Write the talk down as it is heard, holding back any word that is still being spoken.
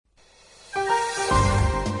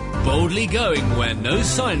Boldly going where no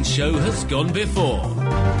science show has gone before.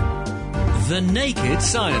 The Naked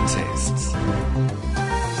Scientists.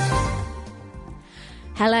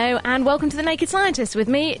 Hello and welcome to The Naked Scientist with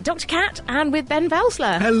me, Dr. Cat, and with Ben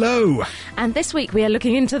Valsler. Hello. And this week we are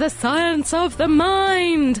looking into the science of the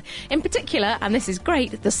mind. In particular, and this is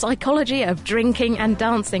great, the psychology of drinking and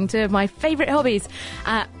dancing, two of my favourite hobbies.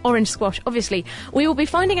 Orange squash, obviously. We will be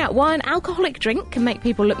finding out why an alcoholic drink can make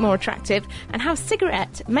people look more attractive and how a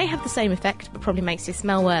cigarette may have the same effect but probably makes you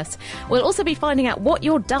smell worse. We'll also be finding out what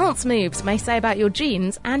your dance moves may say about your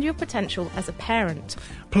genes and your potential as a parent.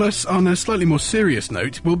 Plus, on a slightly more serious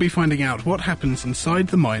note, we'll be finding out what happens inside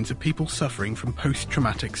the minds of people suffering from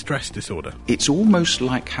post-traumatic stress disorder. It's almost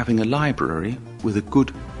like having a library with a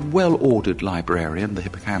good, well-ordered librarian, the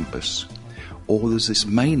hippocampus. Or there's this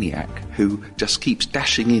maniac who just keeps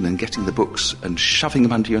dashing in and getting the books and shoving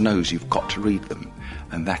them under your nose. You've got to read them.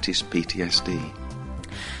 And that is PTSD.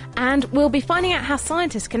 And we'll be finding out how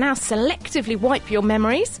scientists can now selectively wipe your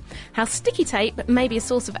memories, how sticky tape may be a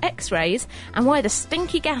source of X-rays, and why the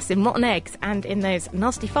stinky gas in rotten eggs and in those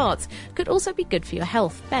nasty farts could also be good for your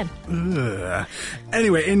health. Ben?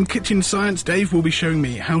 Anyway, in Kitchen Science, Dave will be showing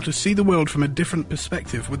me how to see the world from a different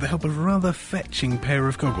perspective with the help of a rather fetching pair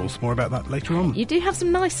of goggles. More about that later on. You do have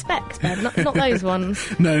some nice specs, Ben, not those ones.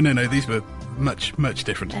 No, these were much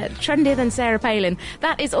different. Trendier than Sarah Palin.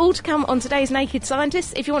 That is all to come on today's Naked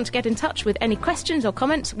Scientists. If you want to get in touch with any questions or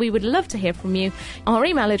comments, we would love to hear from you. Our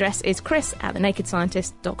email address is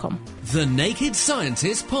chris@thenakedscientist.com. The Naked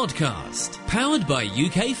Scientist Podcast, powered by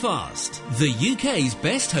UK Fast, the UK's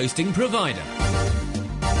best hosting provider.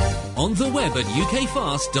 On the web at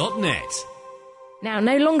ukfast.net. Now,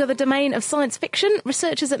 no longer the domain of science fiction,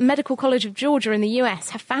 researchers at Medical College of Georgia in the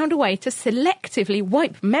US have found a way to selectively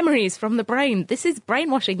wipe memories from the brain. This is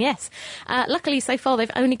brainwashing, yes. Luckily, so far,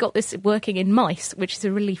 they've only got this working in mice, which is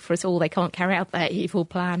a relief for us all. They can't carry out their evil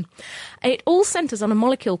plan. It all centres on a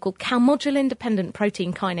molecule called calmodulin-dependent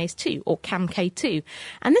protein kinase 2, or CAMK2,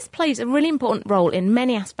 and this plays a really important role in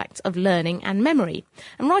many aspects of learning and memory.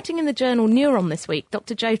 And writing in the journal Neuron this week,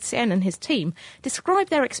 Dr. Joe Tsien and his team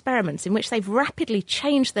described their experiments in which they've rapidly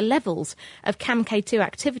change the levels of CAMK2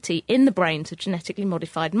 activity in the brains of genetically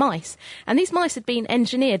modified mice. And these mice had been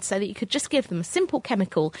engineered so that you could just give them a simple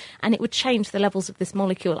chemical and it would change the levels of this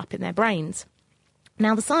molecule up in their brains.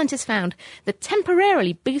 Now, the scientists found that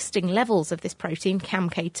temporarily boosting levels of this protein,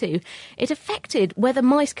 CAMK2, it affected whether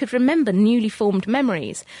mice could remember newly formed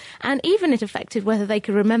memories, and even it affected whether they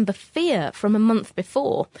could remember fear from a month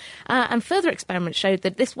before. And further experiments showed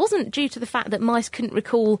that this wasn't due to the fact that mice couldn't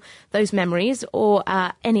recall those memories or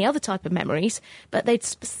any other type of memories, but they'd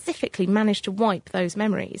specifically managed to wipe those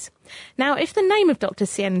memories. Now, if the name of Dr.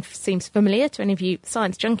 Tsien seems familiar to any of you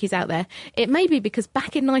science junkies out there, it may be because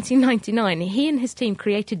back in 1999, he and his team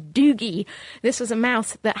created Doogie. This was a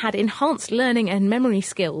mouse that had enhanced learning and memory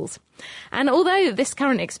skills. And although this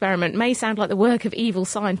current experiment may sound like the work of evil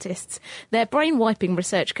scientists, their brain-wiping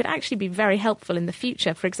research could actually be very helpful in the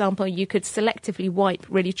future. For example, you could selectively wipe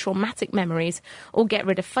really traumatic memories or get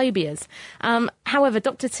rid of phobias. However,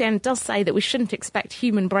 Dr. Tsien does say that we shouldn't expect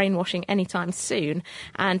human brainwashing anytime soon.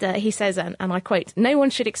 And he says, and I quote, "No one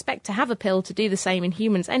should expect to have a pill to do the same in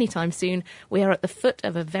humans anytime soon. We are at the foot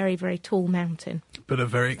of a very, very tall mountain." But a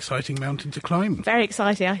very exciting mountain to climb. Very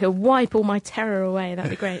exciting. I could wipe all my terror away. That'd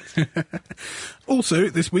be great. Also,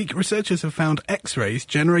 this week, researchers have found X-rays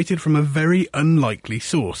generated from a very unlikely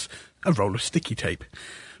source, a roll of sticky tape.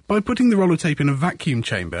 By putting the roll of tape in a vacuum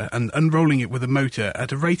chamber and unrolling it with a motor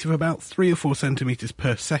at a rate of about 3 or 4 centimetres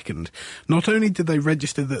per second, not only did they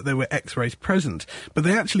register that there were X-rays present, but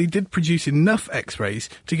they actually did produce enough X-rays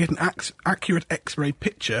to get an accurate X-ray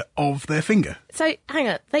picture of their finger. So, hang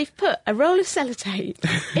on, they've put a roll of sellotape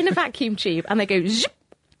in a vacuum tube and they go zip,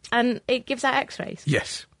 and it gives out X-rays?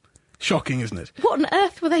 Yes. Shocking, isn't it? What on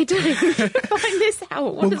earth were they doing to find this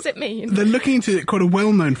out? What does it mean? They're looking into quite a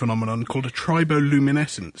well-known phenomenon called a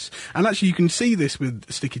triboluminescence. And actually, you can see this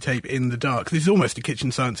with sticky tape in the dark. This is almost a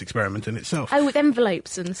kitchen science experiment in itself. Oh, with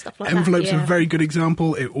envelopes and stuff like Envelopes that. are a very good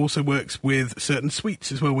example. It also works with certain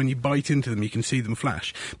sweets as well. When you bite into them, you can see them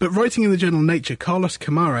flash. But writing in the journal Nature, Carlos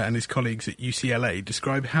Camara and his colleagues at UCLA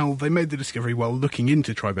describe how they made the discovery while looking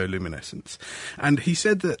into triboluminescence. And he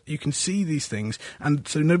said that you can see these things, and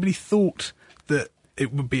so nobody thought that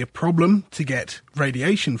it would be a problem to get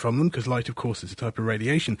radiation from them, because light, of course, is a type of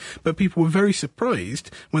radiation. But people were very surprised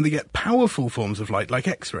when they get powerful forms of light, like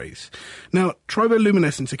X-rays. Now,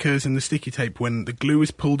 triboluminescence occurs in the sticky tape when the glue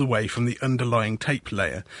is pulled away from the underlying tape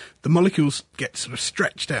layer. The molecules get sort of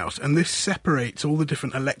stretched out, and this separates all the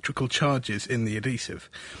different electrical charges in the adhesive.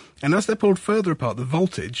 And as they're pulled further apart, the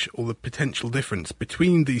voltage, or the potential difference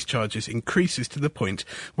between these charges, increases to the point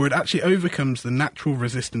where it actually overcomes the natural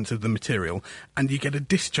resistance of the material, and you get a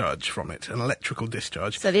discharge from it, an electrical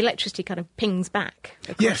discharge. So the electricity kind of pings back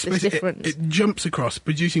across this difference. It jumps across,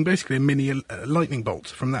 producing basically a mini lightning bolt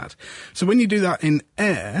from that. So when you do that in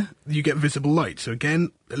air, you get visible light. So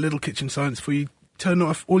again, a little kitchen science for you. Turn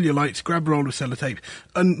off all your lights, grab a roll of sellotape,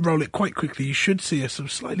 unroll it quite quickly. You should see a sort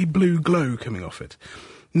of slightly blue glow coming off it.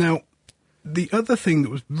 Now, the other thing that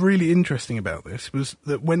was really interesting about this was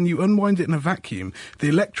that when you unwind it in a vacuum, the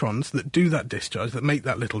electrons that do that discharge, that make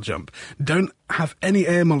that little jump, don't have any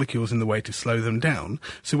air molecules in the way to slow them down.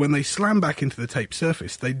 So when they slam back into the tape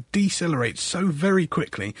surface, they decelerate so very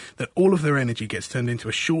quickly that all of their energy gets turned into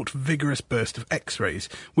a short, vigorous burst of X-rays,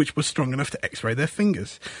 which was strong enough to X-ray their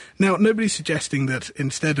fingers. Now, nobody's suggesting that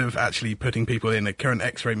instead of actually putting people in a current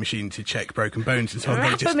X-ray machine to check broken bones and so on,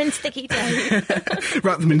 Wrap them in sticky tape.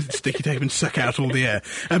 Wrap them in sticky tape and suck out all the air.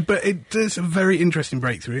 But it does a very interesting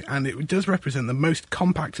breakthrough, and it does represent the most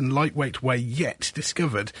compact and lightweight way yet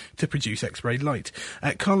discovered to produce X-ray light.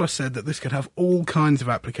 Carlos said that this could have all kinds of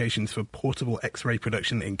applications for portable X-ray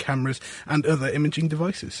production in cameras and other imaging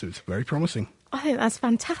devices, so it's very promising. I think that's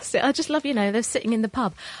fantastic. I just love, they're sitting in the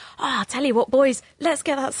pub. Oh, I'll tell you what, boys, let's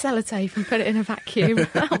get that sellotape and put it in a vacuum.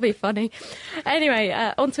 That'll be funny. Anyway,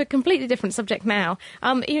 on to a completely different subject now.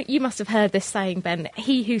 You must have heard this saying, Ben,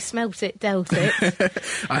 he who smelt it dealt it.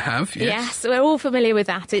 I have, yes. Yes, we're all familiar with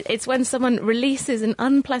that. It's when someone releases an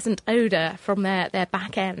unpleasant odour from their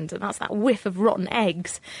back end, and that's that whiff of rotten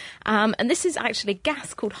eggs. And this is actually a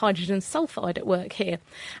gas called hydrogen sulfide at work here.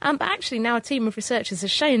 But actually now a team of researchers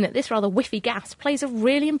has shown that this rather whiffy gas plays a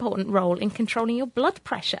really important role in controlling your blood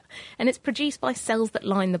pressure, and it's produced by cells that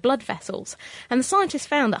line the blood vessels. And the scientists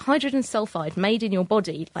found that hydrogen sulfide made in your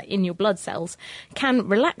body, like in your blood cells, can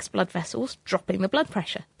relax blood vessels, dropping the blood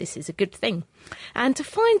pressure. This is a good thing. And to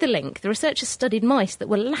find the link, the researchers studied mice that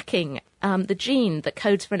were lacking the gene that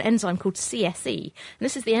codes for an enzyme called CSE. And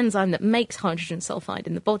this is the enzyme that makes hydrogen sulfide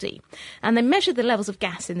in the body. And they measured the levels of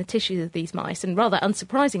gas in the tissues of these mice and, rather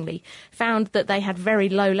unsurprisingly, found that they had very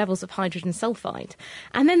low levels of hydrogen sulfide.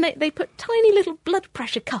 And then they put tiny little blood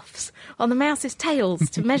pressure cuffs on the mouse's tails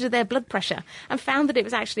to measure their blood pressure, and found that it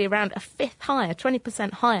was actually around a fifth higher,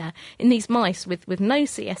 20% higher in these mice with no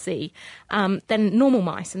CSE than normal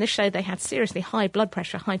mice. And this showed they had seriously high blood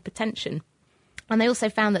pressure, hypertension. And they also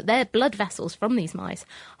found that their blood vessels from these mice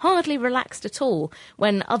hardly relaxed at all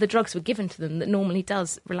when other drugs were given to them that normally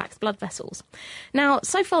does relax blood vessels. Now,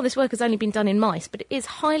 so far this work has only been done in mice, but it is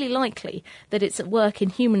highly likely that it's at work in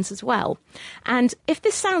humans as well. And if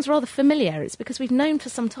this sounds rather familiar, it's because we've known for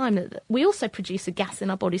some time that we also produce a gas in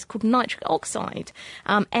our bodies called nitric oxide,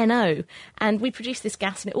 NO. And we produce this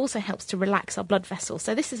gas, and it also helps to relax our blood vessels.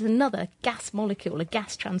 So this is another gas molecule, a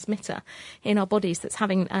gas transmitter in our bodies that's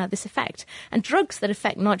having this effect. And drugs that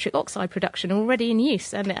affect nitric oxide production are already in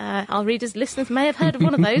use, and our listeners may have heard of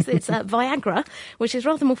one of those. It's Viagra, which is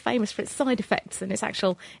rather more famous for its side effects than its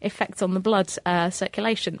actual effects on the blood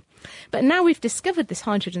circulation. But now we've discovered this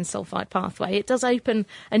hydrogen sulfide pathway, it does open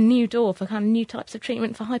a new door for kind of new types of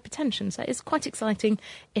treatment for hypertension, so it's quite exciting,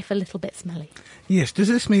 if a little bit smelly. Yes, does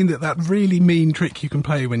this mean that really mean trick you can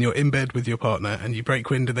play when you're in bed with your partner and you break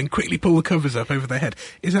wind and then quickly pull the covers up over their head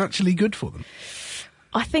is actually good for them?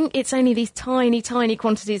 I think it's only these tiny, tiny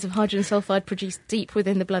quantities of hydrogen sulfide produced deep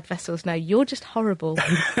within the blood vessels. No, you're just horrible.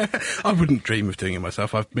 I wouldn't dream of doing it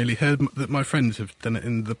myself. I've merely heard that my friends have done it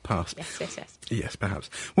in the past. Yes. Yes, perhaps.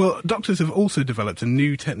 Well, doctors have also developed a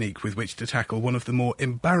new technique with which to tackle one of the more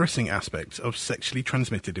embarrassing aspects of sexually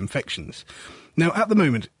transmitted infections. Now, at the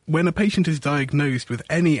moment, when a patient is diagnosed with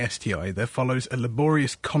any STI, there follows a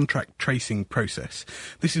laborious contract tracing process.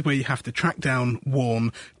 This is where you have to track down,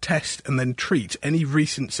 warn, test, and then treat any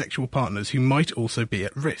recent sexual partners who might also be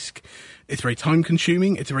at risk. It's very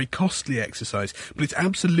time-consuming, it's a very costly exercise, but it's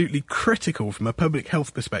absolutely critical from a public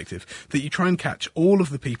health perspective that you try and catch all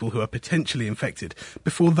of the people who are potentially infected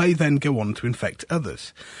before they then go on to infect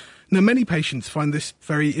others. Now, many patients find this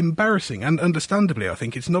very embarrassing, and understandably, I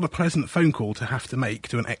think it's not a pleasant phone call to have to make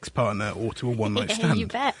to an ex-partner or to a one-night stand. You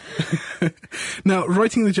bet. Now,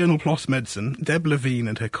 writing the journal PLOS Medicine, Deb Levine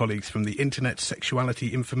and her colleagues from the Internet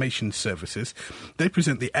Sexuality Information Services, they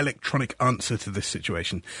present the electronic answer to this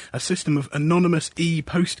situation, a system of anonymous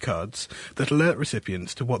e-postcards that alert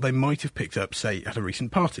recipients to what they might have picked up, say, at a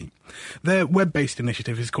recent party. Their web-based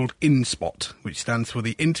initiative is called InSpot, which stands for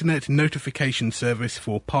the Internet Notification Service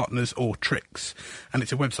for Partners or Tricks, and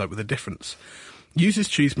it's a website with a difference. Users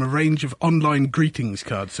choose from a range of online greetings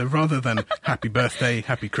cards. So rather than happy birthday,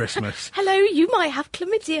 happy Christmas. Hello, you might have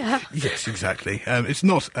chlamydia. Yes, exactly. It's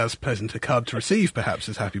not as pleasant a card to receive, perhaps,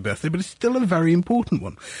 as happy birthday, but it's still a very important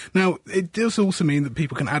one. Now, it does also mean that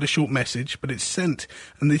people can add a short message, but it's sent,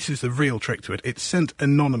 and this is the real trick to it, it's sent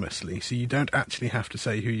anonymously, so you don't actually have to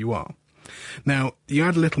say who you are. Now, you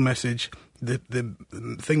add a little message, the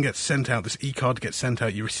thing gets sent out, this e-card gets sent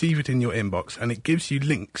out, you receive it in your inbox, and it gives you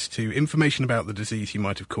links to information about the disease you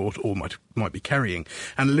might have caught or might be carrying,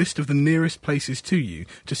 and a list of the nearest places to you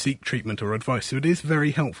to seek treatment or advice. So it is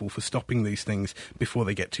very helpful for stopping these things before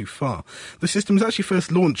they get too far. The system was actually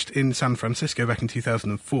first launched in San Francisco back in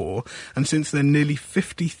 2004, and since then nearly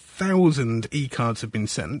 50,000 e-cards have been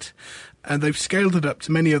sent, and they've scaled it up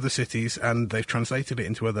to many other cities, and they've translated it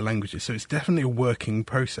into other languages, so it's definitely a working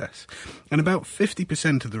process. And about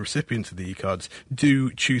 50% of the recipients of the e-cards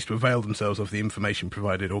do choose to avail themselves of the information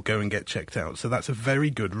provided or go and get checked out, so that's a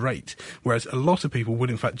very good rate, whereas a lot of people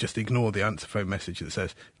would in fact just ignore the answer phone message that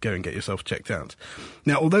says, go and get yourself checked out.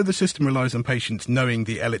 Now, although the system relies on patients knowing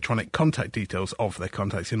the electronic contact details of their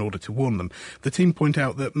contacts in order to warn them, the team point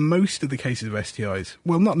out that most of the cases of STIs,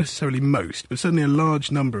 well, not necessarily most, but certainly a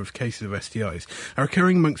large number of cases of STIs are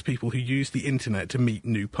occurring amongst people who use the internet to meet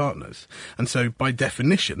new partners. And so, by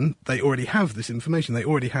definition, they already have this information. They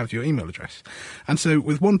already have your email address. And so,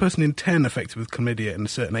 with 1 person in 10 affected with chlamydia in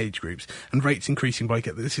certain age groups, and rates increasing by,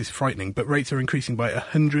 this is frightening, but rates are increasing by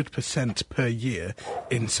 100% per year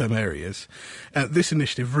in some areas. This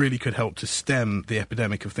initiative really could help to stem the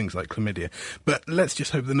epidemic of things like chlamydia. But let's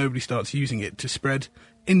just hope that nobody starts using it to spread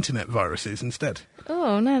internet viruses instead.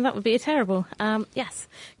 Oh, no, that would be terrible. Yes,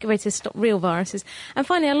 good way to stop real viruses. And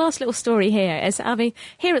finally, our last little story here is,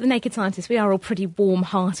 here at The Naked Scientist, we are all pretty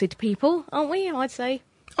warm-hearted people, aren't we, I'd say?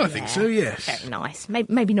 I think so, yes. Very nice.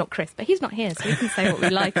 Maybe not Chris, but he's not here, so we can say what we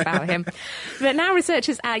like about him. But now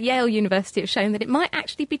researchers at Yale University have shown that it might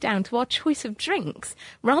actually be down to our choice of drinks,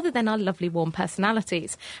 rather than our lovely warm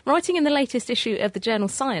personalities. Writing in the latest issue of the journal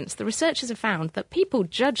Science, the researchers have found that people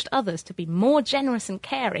judged others to be more generous and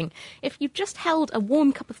caring if you just held a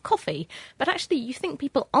warm cup of coffee, but actually you think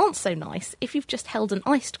people aren't so nice if you've just held an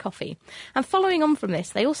iced coffee. And following on from this,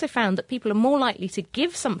 they also found that people are more likely to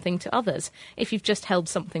give something to others if you've just held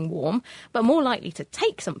something warm, but more likely to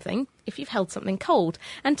take something if you've held something cold.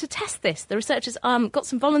 And to test this, the researchers got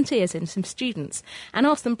some volunteers in, some students, and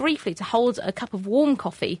asked them briefly to hold a cup of warm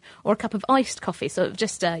coffee or a cup of iced coffee. So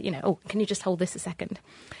just, can you just hold this a second?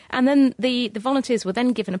 And then the volunteers were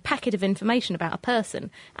then given a packet of information about a person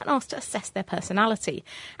and asked to assess their personality.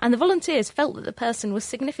 And the volunteers felt that the person was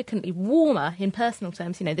significantly warmer in personal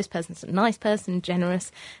terms. This person's a nice person,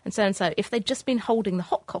 generous, and so if they'd just been holding the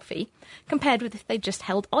hot coffee compared with if they'd just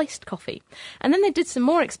held iced coffee. And then they did some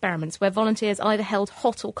more experiments where volunteers either held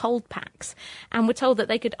hot or cold packs and were told that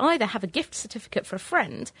they could either have a gift certificate for a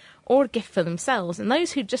friend or a gift for themselves. And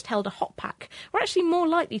those who just held a hot pack were actually more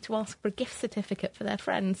likely to ask for a gift certificate for their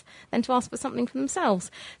friends than to ask for something for themselves.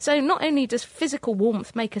 So not only does physical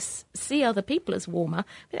warmth make us see other people as warmer,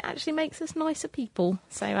 but it actually makes us nicer people.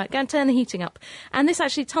 So go and turn the heating up. And this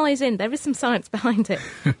actually ties in, there is some science behind it,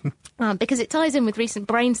 because it ties in with recent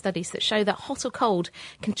brain studies that show that hot or cold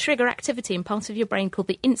can trigger activity in parts of your brain called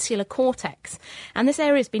the insular cortex. And this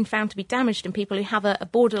area has been found to be damaged in people who have a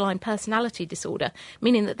borderline personality disorder,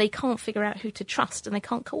 meaning that they can't figure out who to trust and they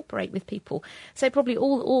can't cooperate with people. So it probably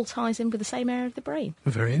all ties in with the same area of the brain.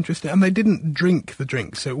 Very interesting. And they didn't drink the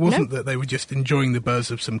drink, so it wasn't that they were just enjoying the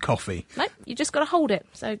buzz of some coffee. No, you just got to hold it.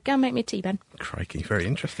 So go and make me a tea, Ben. Crikey, very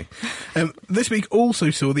interesting. This week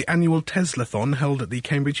also saw the annual Teslathon held at the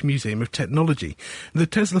Cambridge Museum of Technology. The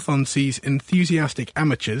Teslathon sees enthusiastic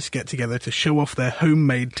amateurs get together to show off their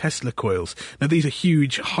homemade Tesla coils. Now, these are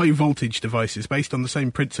huge, high-voltage devices based on the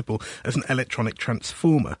same principle as an electronic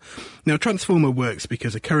transformer. Now, a transformer works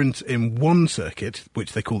because a current in one circuit,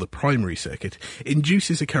 which they call the primary circuit,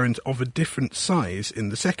 induces a current of a different size in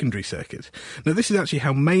the secondary circuit. Now, this is actually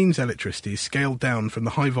how mains electricity is scaled down from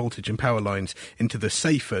the high voltage and power lines into the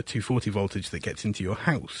safer 240 voltage that gets into your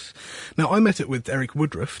house. Now, I met it with Eric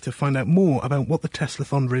Woodruff to find out more about what the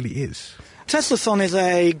Teslathon really is. Teslathon is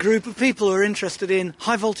a group of people who are interested in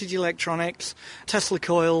high-voltage electronics, Tesla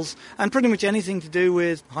coils, and pretty much anything to do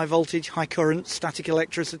with high-voltage, high-current, static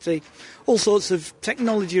electricity, all sorts of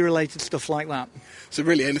technology-related stuff like that. So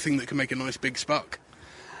really anything that can make a nice big spark?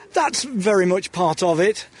 That's very much part of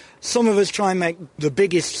it. Some of us try and make the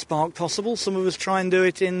biggest spark possible. Some of us try and do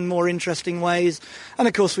it in more interesting ways. And,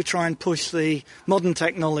 of course, we try and push the modern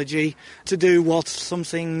technology to do what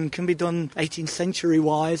something can be done 18th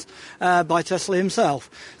century-wise by Tesla himself.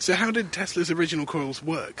 So how did Tesla's original coils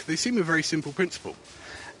work? They seem a very simple principle.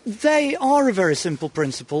 They are a very simple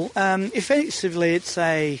principle. Effectively, it's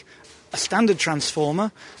a standard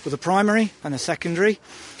transformer with a primary and a secondary.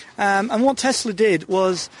 And what Tesla did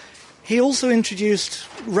was he also introduced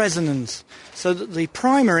resonance, so that the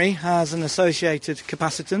primary has an associated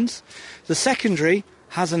capacitance, the secondary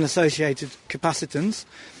has an associated capacitance,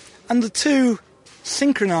 and the two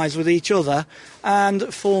synchronise with each other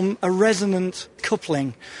and form a resonant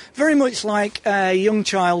coupling. Very much like a young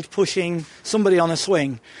child pushing somebody on a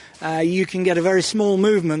swing. You can get a very small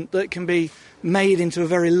movement that can be made into a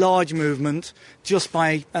very large movement just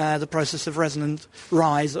by the process of resonant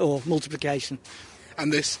rise or multiplication.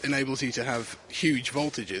 And this enables you to have huge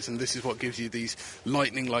voltages, and this is what gives you these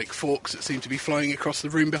lightning-like forks that seem to be flying across the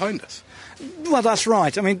room behind us. Well, that's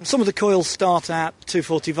right. I mean, some of the coils start at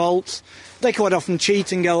 240 volts. They quite often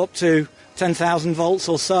cheat and go up to 10,000 volts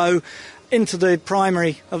or so into the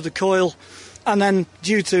primary of the coil. And then,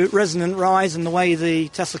 due to resonant rise and the way the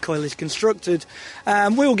Tesla coil is constructed,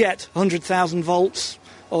 we'll get 100,000 volts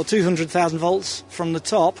or 200,000 volts from the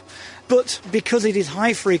top. But because it is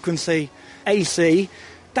high-frequency AC,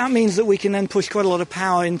 that means that we can then push quite a lot of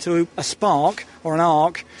power into a spark or an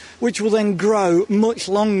arc, which will then grow much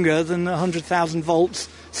longer than 100,000 volts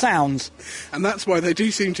sounds. And that's why they do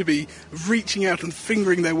seem to be reaching out and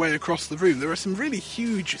fingering their way across the room. There are some really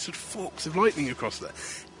huge sort of forks of lightning across there.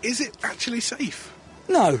 Is it actually safe?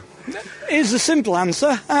 No, is a simple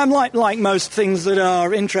answer. Like most things that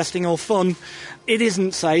are interesting or fun, it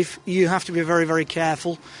isn't safe. You have to be very, very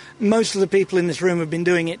careful. Most of the people in this room have been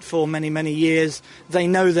doing it for many, many years. They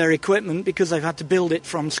know their equipment because they've had to build it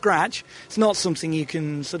from scratch. It's not something you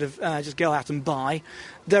can sort of just go out and buy.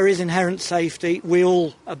 There is inherent safety. We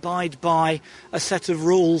all abide by a set of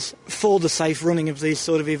rules for the safe running of these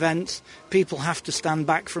sort of events. People have to stand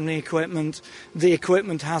back from the equipment. The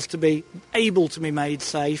equipment has to be able to be made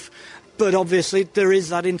safe. But obviously there is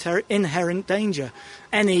that inherent danger.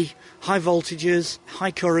 Any high voltages,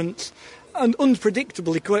 high currents, and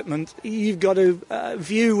unpredictable equipment, you've got to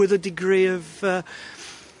view with a degree of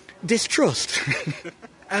distrust.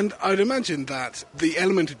 And I'd imagine that the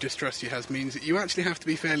element of distrust you have means that you actually have to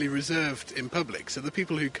be fairly reserved in public, so the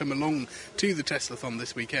people who come along to the Teslathon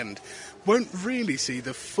this weekend won't really see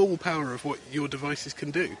the full power of what your devices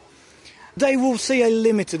can do. They will see a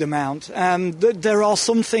limited amount. There are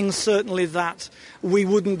some things certainly that we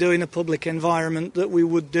wouldn't do in a public environment that we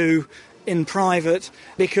would do in private,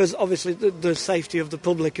 because obviously the safety of the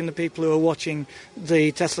public and the people who are watching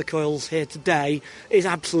the Tesla coils here today is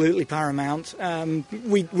absolutely paramount.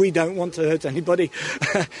 We don't want to hurt anybody.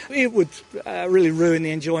 It would really ruin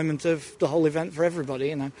the enjoyment of the whole event for everybody,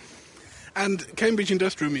 you know. And Cambridge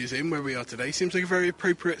Industrial Museum, where we are today, seems like a very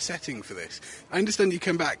appropriate setting for this. I understand you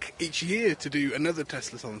come back each year to do another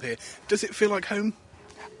Teslathon here. Does it feel like home?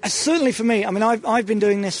 Certainly for me. I mean, I've been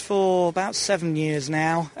doing this for about 7 years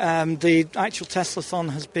now. The actual Teslathon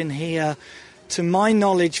has been here, to my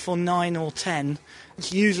knowledge, for 9 or 10.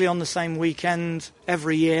 It's usually on the same weekend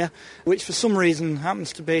every year, which for some reason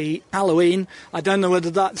happens to be Halloween. I don't know whether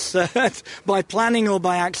that's by planning or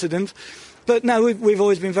by accident. But no, we've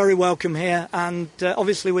always been very welcome here, and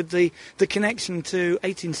obviously with the connection to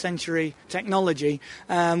 18th century technology,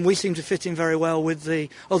 we seem to fit in very well with the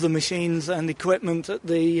other machines and equipment at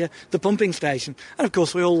the pumping station. And of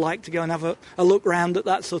course we all like to go and have a look round at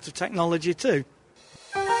that sort of technology too.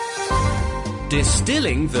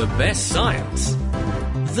 Distilling the best science.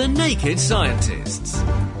 The Naked Scientists.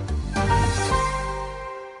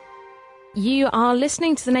 You are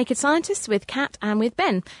listening to The Naked Scientists with Kat and with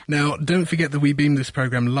Ben. Now, don't forget that we beam this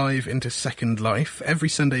programme live into Second Life every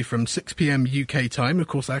Sunday from 6 p.m. UK time. Of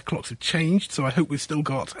course, our clocks have changed, so I hope we've still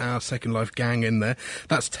got our Second Life gang in there.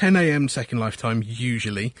 That's 10 a.m. Second Life time,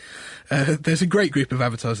 usually. There's a great group of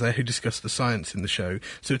avatars there who discuss the science in the show,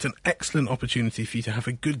 so it's an excellent opportunity for you to have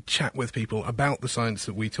a good chat with people about the science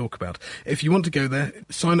that we talk about. If you want to go there,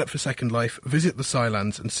 sign up for Second Life, visit the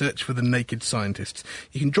Scilands and search for The Naked Scientists.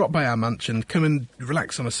 You can drop by our mansion, come and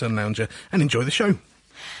relax on a sun lounger and enjoy the show.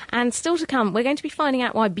 And still to come, we're going to be finding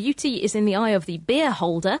out why beauty is in the eye of the beer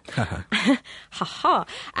holder. Ha-ha.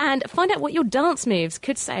 And find out what your dance moves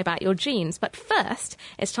could say about your genes. But first,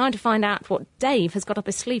 it's time to find out what Dave has got up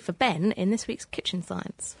his sleeve for Ben in this week's Kitchen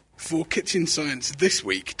Science. For Kitchen Science this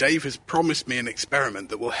week, Dave has promised me an experiment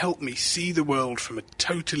that will help me see the world from a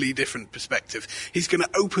totally different perspective. He's going to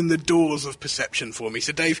open the doors of perception for me.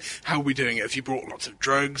 So, Dave, how are we doing it? Have you brought lots of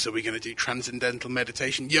drugs? Are we going to do transcendental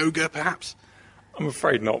meditation? Yoga, perhaps? I'm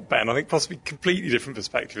afraid not, Ben. I think possibly completely different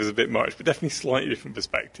perspective is a bit much, but definitely slightly different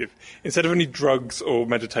perspective. Instead of any drugs or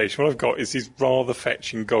meditation, what I've got is these rather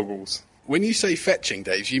fetching goggles. When you say fetching,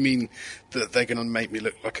 Dave, you mean that they're going to make me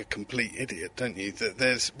look like a complete idiot, don't you?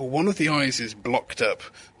 That one of the eyes is blocked up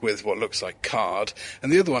with what looks like card,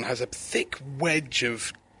 and the other one has a thick wedge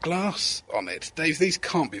of glass on it. Dave, these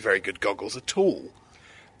can't be very good goggles at all.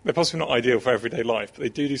 They're possibly not ideal for everyday life, but they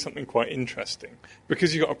do something quite interesting.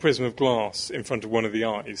 Because you've got a prism of glass in front of one of the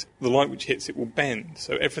eyes, the light which hits it will bend,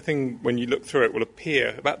 so everything, when you look through it, will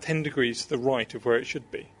appear about 10 degrees to the right of where it should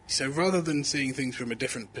be. So rather than seeing things from a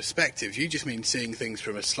different perspective, you just mean seeing things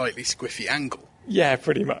from a slightly squiffy angle? Yeah,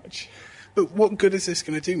 pretty much. But what good is this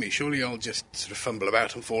going to do me? Surely I'll just sort of fumble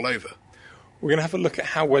about and fall over. We're going to have a look at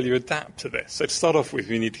how well you adapt to this. So to start off with,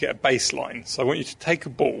 we need to get a baseline. So I want you to take a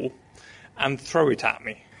ball and throw it at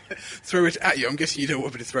me. Throw it at you? I'm guessing you don't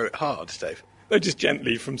want me to throw it hard, Dave. No, just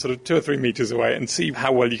gently from sort of 2 or 3 metres away and see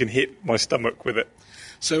how well you can hit my stomach with it.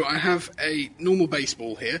 So I have a normal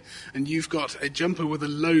baseball here, and you've got a jumper with a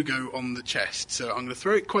logo on the chest. So I'm going to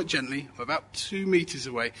throw it quite gently, about 2 metres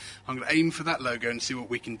away. I'm going to aim for that logo and see what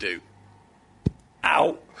we can do.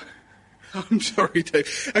 Ow! I'm sorry,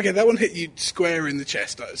 Dave. Okay, that one hit you square in the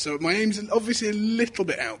chest. So my aim's obviously a little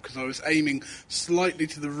bit out because I was aiming slightly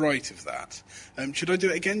to the right of that. Should I do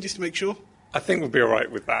it again just to make sure? I think we'll be all right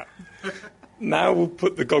with that. Now we'll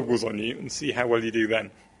put the goggles on you and see how well you do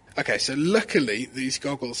then. Okay, so luckily these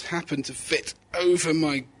goggles happen to fit over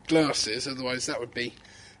my glasses, otherwise that would be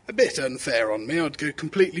a bit unfair on me. I'd go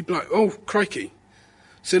completely blind. Oh, crikey.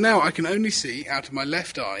 So now I can only see out of my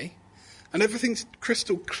left eye, and everything's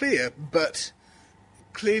crystal clear, but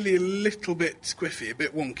clearly a little bit squiffy, a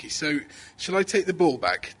bit wonky. So shall I take the ball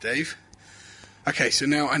back, Dave? Okay, so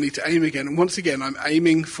now I need to aim again. And once again, I'm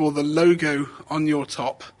aiming for the logo on your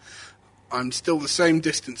top. I'm still the same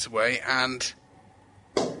distance away, and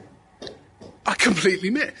I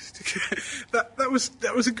completely missed. that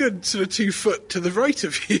was a good sort of 2 foot to the right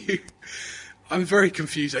of you. I'm very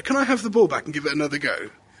confused. Can I have the ball back and give it another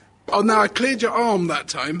go? Oh, no, I cleared your arm that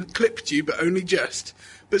time, clipped you, but only just.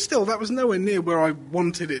 But still, that was nowhere near where I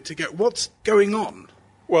wanted it to go. What's going on?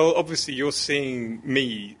 Well, obviously you're seeing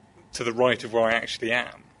me to the right of where I actually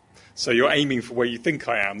am. So you're aiming for where you think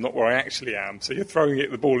I am, not where I actually am. So you're throwing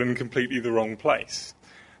the ball in completely the wrong place.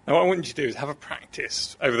 Now what I want you to do is have a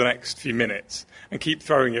practice over the next few minutes and keep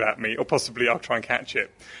throwing it at me, or possibly I'll try and catch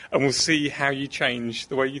it. And we'll see how you change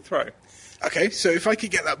the way you throw. Okay, so if I could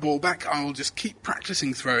get that ball back, I'll just keep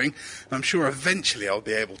practicing throwing, and I'm sure eventually I'll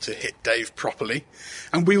be able to hit Dave properly.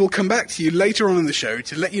 And we will come back to you later on in the show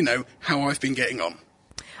to let you know how I've been getting on.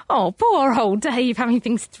 Oh, poor old Dave, having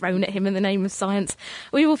things thrown at him in the name of science.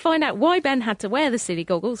 We will find out why Ben had to wear the silly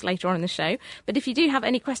goggles later on in the show. But if you do have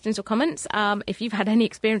any questions or comments, if you've had any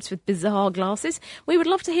experience with bizarre glasses, we would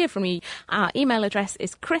love to hear from you. Our email address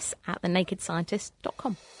is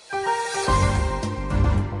chris@thenakedscientist.com.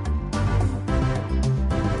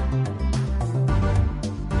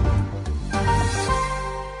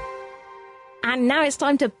 And now it's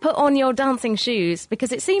time to put on your dancing shoes,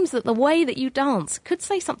 because it seems that the way that you dance could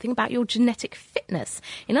say something about your genetic fitness.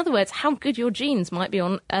 In other words, how good your genes might be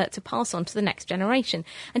on to pass on to the next generation.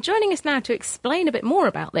 And joining us now to explain a bit more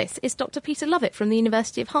about this is Dr. Peter Lovett from the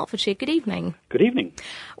University of Hertfordshire. Good evening. Good evening.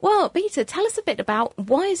 Well, Peter, tell us a bit about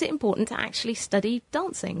why is it important to actually study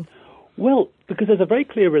dancing? Well, because there's a very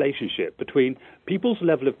clear relationship between people's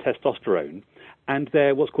level of testosterone and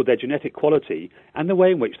what's called their genetic quality and the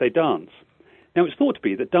way in which they dance. Now, it's thought to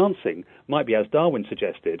be that dancing might be, as Darwin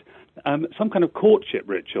suggested, some kind of courtship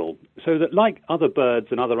ritual, so that like other birds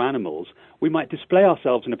and other animals, we might display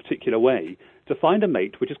ourselves in a particular way to find a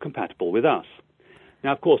mate which is compatible with us.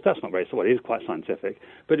 Now, of course, that's not very, well, it is quite scientific,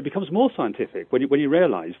 but it becomes more scientific when you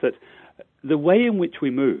realise that the way in which we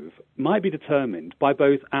move might be determined by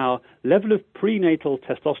both our level of prenatal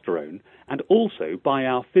testosterone and also by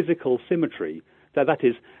our physical symmetry. That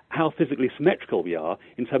is, how physically symmetrical we are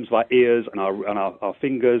in terms of our ears and our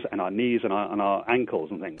fingers and our knees and our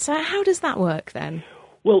ankles and things. So how does that work then?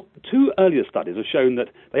 Well, 2 earlier studies have shown that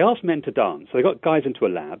they asked men to dance. So they got guys into a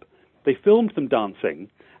lab, they filmed them dancing,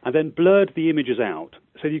 and then blurred the images out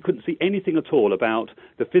so you couldn't see anything at all about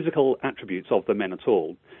the physical attributes of the men at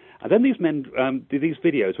all. And then these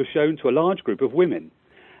videos were shown to a large group of women,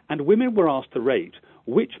 and women were asked to rate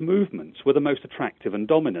which movements were the most attractive and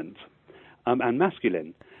dominant and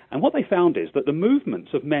masculine. And what they found is that the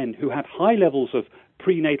movements of men who had high levels of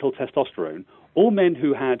prenatal testosterone or men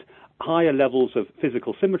who had higher levels of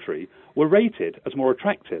physical symmetry were rated as more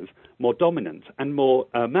attractive, more dominant, and more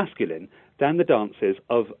masculine than the dances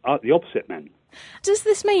of the opposite men. Does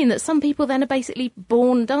this mean that some people then are basically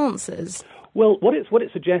born dancers? Well, what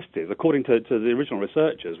it suggested, according to the original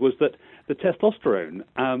researchers, was that the testosterone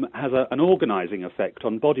has an organising effect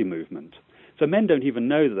on body movement. So men don't even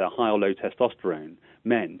know that they're high or low testosterone,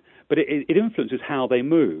 men, but it influences how they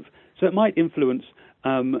move. So it might influence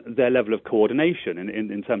their level of coordination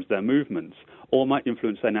in terms of their movements, or might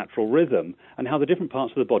influence their natural rhythm and how the different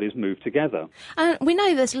parts of the bodies move together. We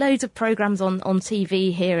know there's loads of programmes on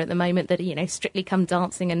TV here at the moment that are, Strictly Come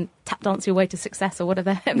Dancing and Tap Dance Your Way to Success or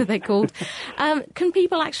whatever they're called. Can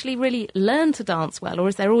people actually really learn to dance well, or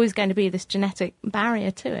is there always going to be this genetic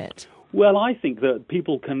barrier to it? Well, I think that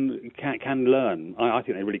people can learn. I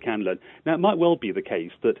think they really can learn. Now, it might well be the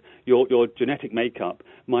case that your genetic makeup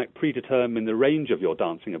might predetermine the range of your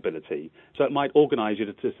dancing ability. So it might organise you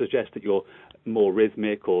to suggest that you're more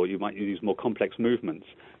rhythmic, or you might use more complex movements.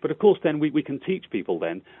 But of course, then we can teach people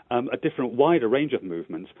then a different, wider range of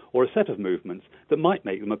movements, or a set of movements that might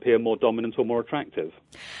make them appear more dominant or more attractive.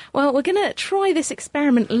 Well, we're going to try this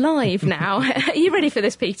experiment live now. Are you ready for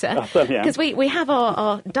this, Peter? Because we have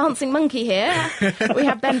our dancing monkey here. We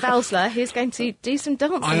have Ben Valsler, who's going to do some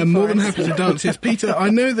dancing. I am more than happy to dance. Yes, Peter, I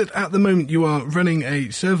know that at the moment you are running a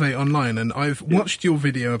survey online, and I've watched your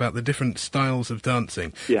video about the different styles of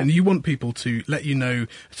dancing, and you want people to let you know,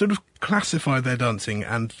 sort of classify their dancing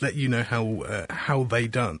and let you know how they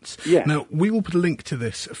dance. Yeah. Now, we will put a link to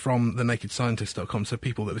this from thenakedscientist.com so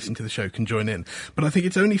people that listen to the show can join in. But I think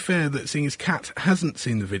it's only fair that, seeing as Kat hasn't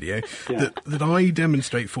seen the video, that I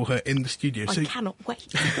demonstrate for her in the studio. I cannot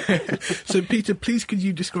wait. So, Peter, please could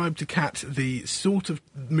you describe to Kat the sort of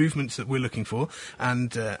movements that we're looking for,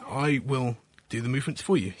 and I will do the movements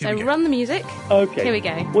for you. So run the music. Okay. Here we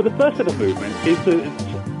go. Well, the first set of movements is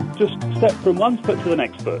just step from one foot to the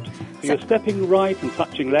next foot. So you're stepping right and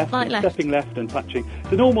touching left, Like and left. stepping left and touching.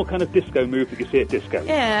 The normal kind of disco move that you see at disco.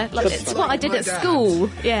 Yeah, it's what I did at school.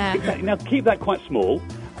 Yeah. Exactly. Now, keep that quite small.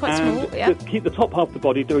 Quite and small, yeah. keep the top half of the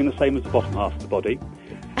body doing the same as the bottom half of the body.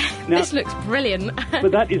 Now, This looks brilliant.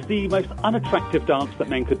 but that is the most unattractive dance that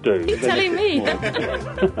men could do. You're telling me.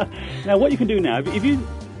 Now, what you can do now, if you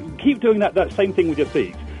keep doing that same thing with your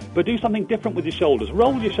feet, but do something different with your shoulders.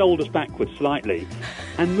 Roll your shoulders backwards slightly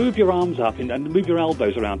and move your arms up and move your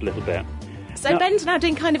elbows around a little bit. So Ben's now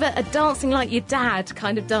doing kind of a dancing like your dad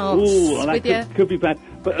kind of dance. Ooh, well, with that could be bad.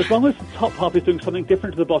 But as long as the top half is doing something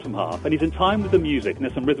different to the bottom half, and he's in time with the music and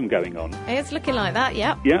there's some rhythm going on. It's looking like that,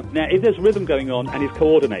 yep. Yeah. Now, if there's rhythm going on and he's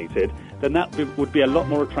coordinated, then that would be a lot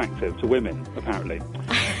more attractive to women, apparently.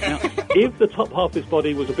 Now, if the top half of his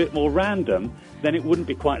body was a bit more random, then it wouldn't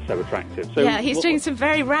be quite so attractive. So yeah, he's doing some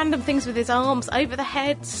very random things with his arms, over the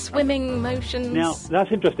head, swimming motions. Now,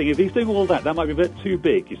 that's interesting. If he's doing all that might be a bit too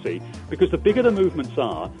big, you see, because the bigger the movements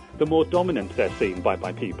are, the more dominant they're seen by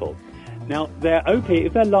people. Now, they're okay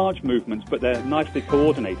if they're large movements, but they're nicely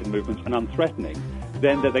coordinated movements and unthreatening,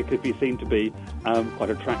 then they could be seen to be quite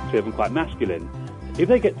attractive and quite masculine. If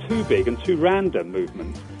they get too big and too random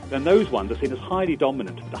movements, then those ones are seen as highly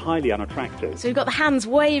dominant but highly unattractive. So we've got the hands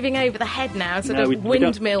waving over the head now, sort of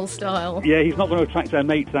windmill style. Yeah, he's not going to attract their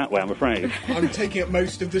mates that way, I'm afraid. I'm taking up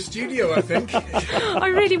most of the studio, I think. I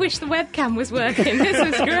really wish the webcam was working. This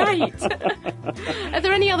was great. Are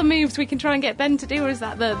there any other moves we can try and get Ben to do, or is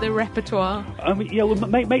that the repertoire? Well,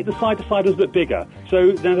 make the side-to-side a bit bigger. So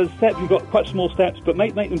now there's a step, you've got quite small steps, but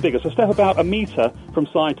make them bigger. So step about a metre from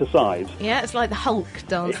side to side. Yeah, it's like the Hulk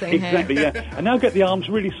dancing Exactly, here. yeah. And now get the arms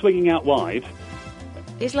really swinging out wide.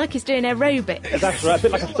 It's like he's doing aerobics. That's right, a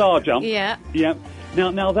bit like a star jump. Yeah. Yeah.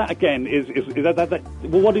 Now that again is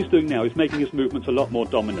well, what he's doing now is making his movements a lot more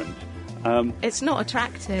dominant. It's not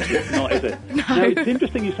attractive. It's not, is it? No. Now, it's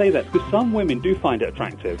interesting you say that, because some women do find it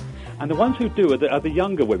attractive, and the ones who do are the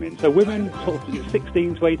younger women. So women sort of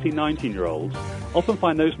 16 to 18, 19-year-olds often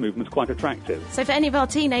find those movements quite attractive. So for any of our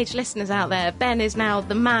teenage listeners out there, Ben is now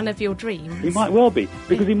the man of your dreams. He might well be,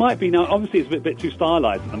 because he might be now, obviously it's a bit too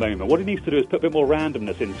stylised at the moment. What he needs to do is put a bit more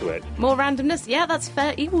randomness into it. More randomness? Yeah, that's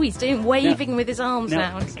fair. Ooh, he's doing waving with his arms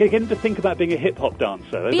now. Get him to think about being a hip-hop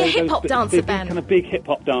dancer. Be a hip-hop dancer, Ben. Kind of big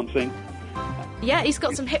hip-hop dancing. Yeah, he's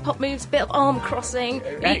got some hip-hop moves, bit of arm crossing.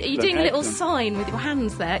 Are you doing a little sign with your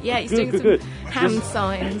hands there? Yeah, he's doing some hand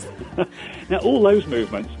signs. Now, all those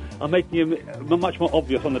movements are making him much more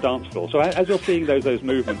obvious on the dance floor. So as you're seeing those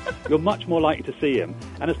movements, you're much more likely to see him.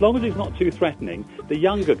 And as long as he's not too threatening, the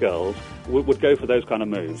younger girls would go for those kind of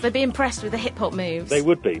moves. They'd be impressed with the hip-hop moves. They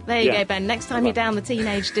would be. There you go, Ben. Next time you're down the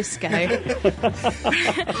teenage disco.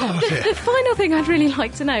 The final thing I'd really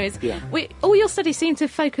like to know is, all your studies seem to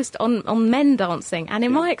have focused on men dancing, and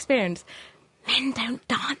in my experience, men don't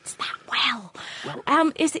dance that well.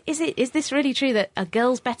 Is this really true that are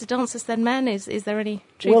girls better dancers than men? Is there any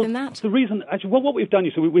truth in that? The reason, actually, what we've done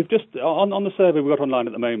is, we've just, on the survey we've got online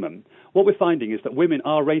at the moment, what we're finding is that women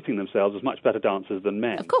are rating themselves as much better dancers than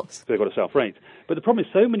men. Of course. So they've got to self-rate. But the problem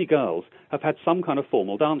is so many girls have had some kind of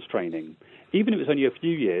formal dance training. even if it's only a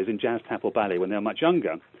few years in jazz, tap or ballet when they're much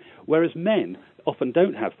younger, whereas men often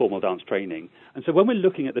don't have formal dance training. And so when we're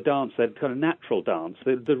looking at the dance, their kind of natural dance,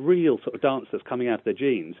 the real sort of dance that's coming out of their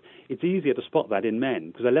genes, it's easier to spot that in men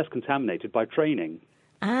because they're less contaminated by training.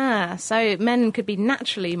 Ah, so men could be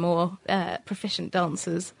naturally more proficient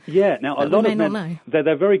dancers. Yeah, now a lot of men,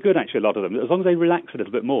 they're very good actually, a lot of them. As long as they relax a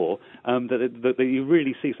little bit more, that you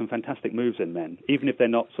really see some fantastic moves in men. Even if they're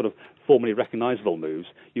not sort of formally recognisable moves,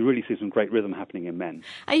 you really see some great rhythm happening in men.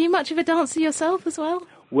 Are you much of a dancer yourself as well?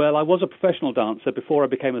 Well, I was a professional dancer before I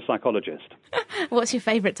became a psychologist. What's your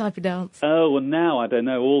favourite type of dance? Oh, well, now I don't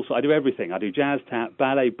know. Also, I do everything. I do jazz, tap,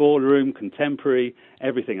 ballet, ballroom, contemporary,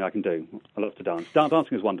 everything I can do. I love to dance.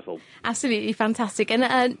 Dancing is wonderful. Absolutely fantastic.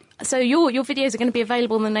 And so your videos are going to be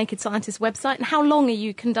available on the Naked Scientist website. And how long are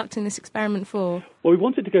you conducting this experiment for? Well, we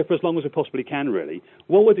want it to go for as long as we possibly can, really.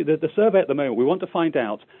 What we're doing, the survey at the moment, we want to find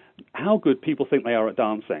out how good people think they are at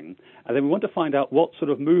dancing, and then we want to find out what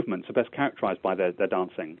sort of movements are best characterised by their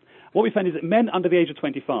dancing. What we found is that men under the age of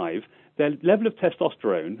 25, their level of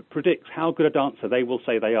testosterone predicts how good a dancer they will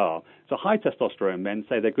say they are. So high testosterone men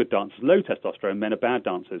say they're good dancers, low testosterone men are bad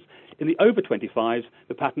dancers. In the over 25s,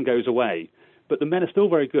 the pattern goes away. But the men are still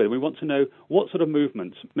very good, and we want to know what sort of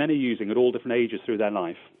movements men are using at all different ages through their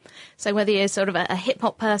life. So whether you're sort of a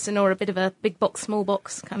hip-hop person or a bit of a big box, small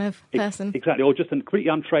box kind of person. Exactly, or just a completely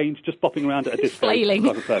untrained, just bopping around at a disco flailing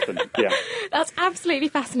type of person. Yeah. That's absolutely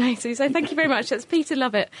fascinating. So thank you very much. That's Peter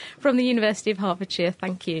Lovett from the University of Hertfordshire.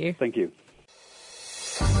 Thank you. Thank you.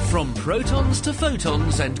 From protons to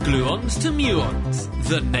photons and gluons to muons,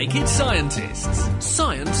 The Naked Scientists.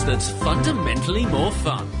 Science that's fundamentally more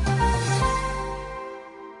fun.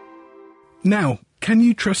 Now, can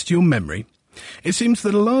you trust your memory? It seems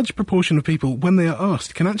that a large proportion of people, when they are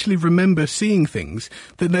asked, can actually remember seeing things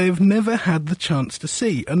that they have never had the chance to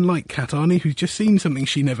see, unlike Kat Arney, who's just seen something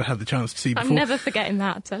she never had the chance to see before. I'm never forgetting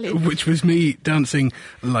that, I tell you. Which was me dancing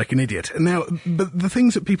like an idiot. Now, but the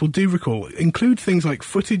things that people do recall include things like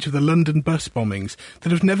footage of the London bus bombings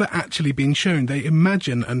that have never actually been shown. They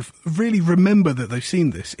imagine and really remember that they've seen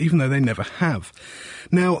this, even though they never have.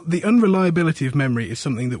 Now, the unreliability of memory is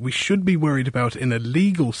something that we should be worried about in a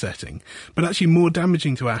legal setting, but actually more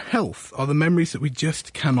damaging to our health are the memories that we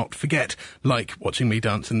just cannot forget, like watching me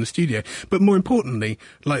dance in the studio, but more importantly,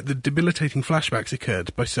 like the debilitating flashbacks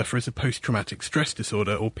occurred by sufferers of post-traumatic stress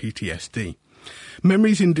disorder, or PTSD.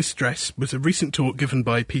 Memories in Distress was a recent talk given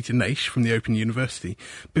by Peter Naish from the Open University.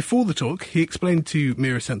 Before the talk, he explained to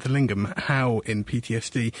Meera Senthilingam how, in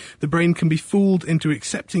PTSD, the brain can be fooled into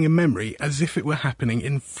accepting a memory as if it were happening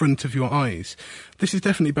in front of your eyes. This is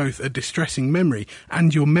definitely both a distressing memory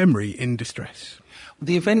and your memory in distress.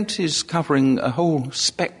 The event is covering a whole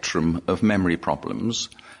spectrum of memory problems.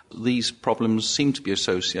 These problems seem to be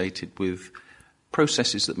associated with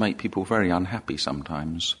processes that make people very unhappy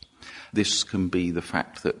sometimes. This can be the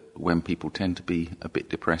fact that when people tend to be a bit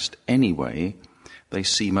depressed anyway, they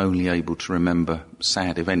seem only able to remember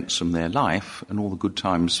sad events from their life and all the good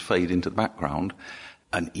times fade into the background.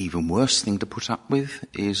 An even worse thing to put up with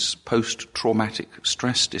is post-traumatic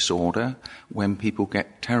stress disorder, when people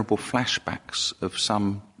get terrible flashbacks of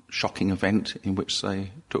some shocking event in which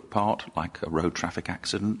they took part, like a road traffic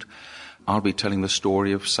accident. I'll be telling the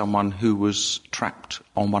story of someone who was trapped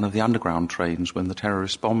on one of the underground trains when the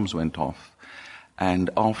terrorist bombs went off.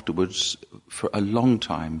 And afterwards, for a long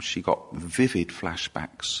time, she got vivid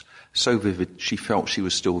flashbacks, so vivid she felt she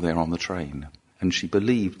was still there on the train. And she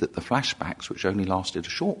believed that the flashbacks, which only lasted a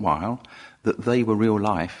short while, that they were real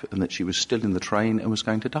life and that she was still in the train and was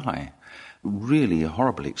going to die. Really a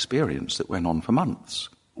horrible experience that went on for months.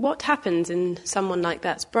 What happens in someone like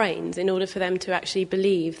that's brains in order for them to actually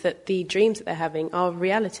believe that the dreams that they're having are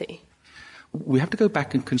reality? We have to go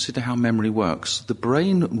back and consider how memory works. The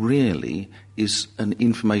brain really is an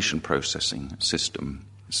information processing system.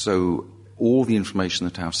 So all the information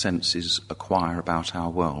that our senses acquire about our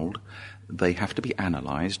world, they have to be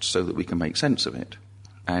analysed so that we can make sense of it.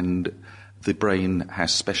 And the brain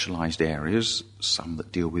has specialised areas, some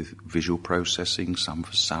that deal with visual processing, some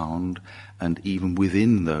for sound, and even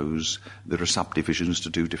within those there are subdivisions to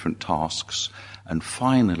do different tasks. And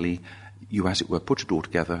finally, you, as it were, put it all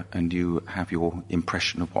together and you have your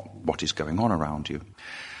impression of what is going on around you.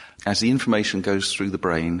 As the information goes through the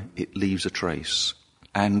brain, it leaves a trace,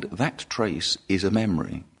 and that trace is a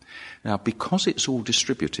memory. Now, because it's all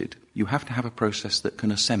distributed, you have to have a process that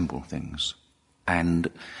can assemble things. And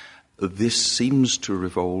this seems to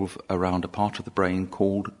revolve around a part of the brain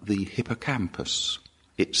called the hippocampus.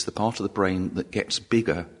 It's the part of the brain that gets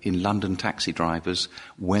bigger in London taxi drivers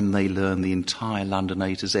when they learn the entire London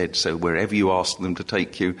A to Z. So wherever you ask them to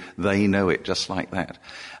take you, they know it just like that.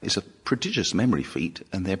 It's a prodigious memory feat,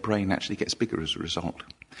 and their brain actually gets bigger as a result.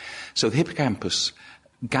 So the hippocampus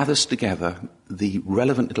gathers together the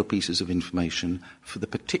relevant little pieces of information for the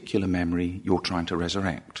particular memory you're trying to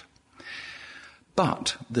resurrect.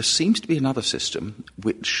 But there seems to be another system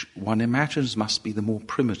which one imagines must be the more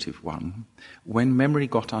primitive one. When memory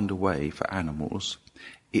got underway for animals,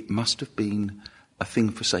 it must have been a thing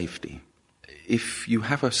for safety. If you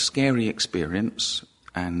have a scary experience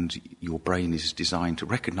and your brain is designed to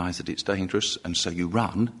recognize that it's dangerous and so you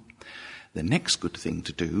run, the next good thing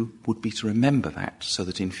to do would be to remember that, so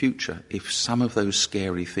that in future, if some of those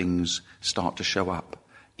scary things start to show up,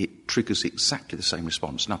 it triggers exactly the same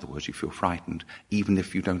response. In other words, you feel frightened, even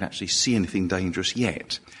if you don't actually see anything dangerous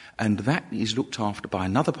yet. And that is looked after by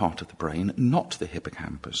another part of the brain, not the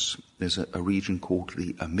hippocampus. There's a region called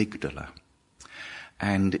the amygdala.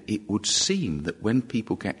 And it would seem that when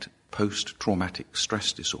people get post-traumatic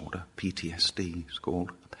stress disorder, PTSD it's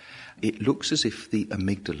called, it looks as if the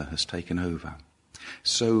amygdala has taken over.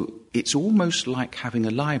 So it's almost like having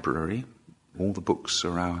a library. All the books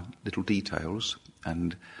are our little details,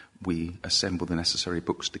 and we assemble the necessary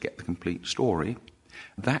books to get the complete story.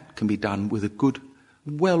 That can be done with a good,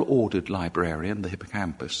 well-ordered librarian, the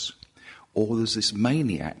hippocampus, or there's this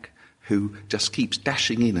maniac who just keeps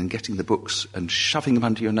dashing in and getting the books and shoving them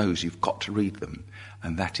under your nose. You've got to read them,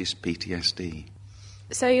 and that is PTSD.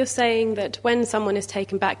 So you're saying that when someone is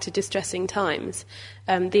taken back to distressing times,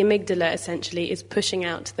 the amygdala essentially is pushing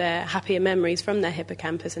out their happier memories from their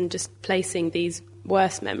hippocampus and just placing these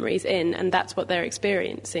worse memories in, and that's what they're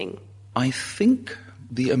experiencing. I think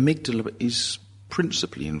the amygdala is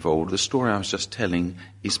principally involved. The story I was just telling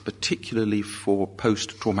is particularly for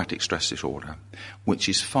post-traumatic stress disorder, which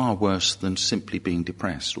is far worse than simply being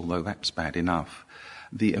depressed, although that's bad enough.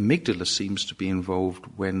 The amygdala seems to be involved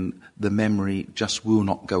when the memory just will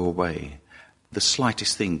not go away. The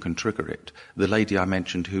slightest thing can trigger it. The lady I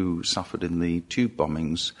mentioned who suffered in the tube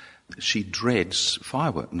bombings, she dreads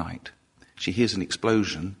firework night. She hears an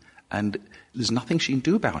explosion and there's nothing she can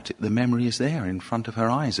do about it. The memory is there in front of her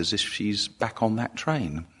eyes as if she's back on that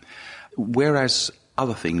train. Whereas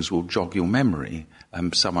other things will jog your memory.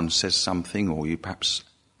 Someone says something, or you perhaps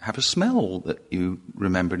have a smell that you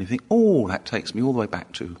remember and you think, oh, that takes me all the way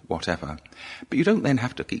back to whatever. But you don't then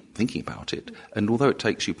have to keep thinking about it. And although it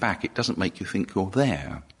takes you back, it doesn't make you think you're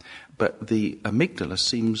there. But the amygdala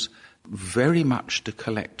seems very much to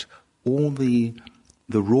collect all the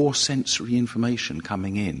raw sensory information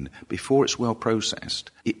coming in before it's well processed.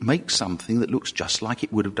 It makes something that looks just like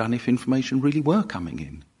it would have done if information really were coming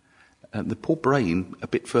in. The poor brain, a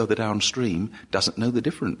bit further downstream, doesn't know the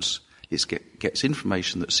difference. It gets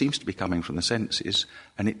information that seems to be coming from the senses,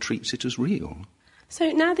 and it treats it as real.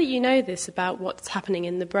 So now that you know this about what's happening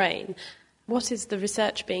in the brain, what is the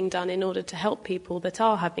research being done in order to help people that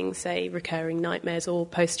are having, say, recurring nightmares or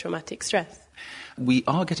post-traumatic stress? We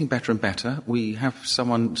are getting better and better. We have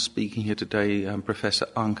someone speaking here today, Professor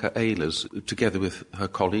Anke Ehlers, together with her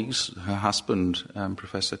colleagues, her husband,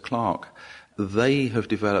 Professor Clark. They have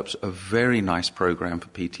developed a very nice program for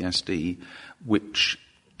PTSD, which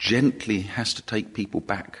gently has to take people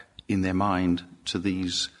back in their mind to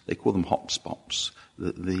these, they call them hotspots,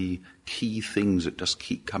 the key things that just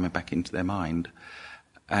keep coming back into their mind.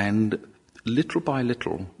 And little by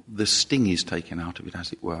little, the sting is taken out of it,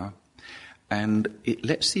 as it were, and it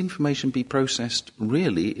lets the information be processed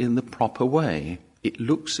really in the proper way. It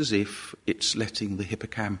looks as if it's letting the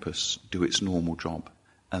hippocampus do its normal job,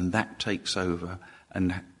 and that takes over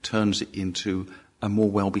and turns it into a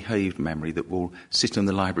more well-behaved memory that will sit on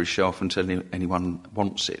the library shelf until anyone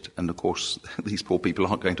wants it. And, of course, these poor people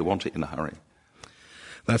aren't going to want it in a hurry.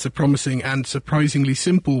 That's a promising and surprisingly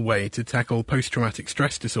simple way to tackle post-traumatic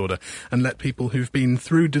stress disorder and let people who've been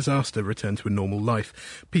through disaster return to a normal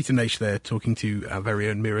life. Peter Naish there, talking to our very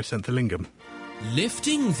own Mira Senthilingam.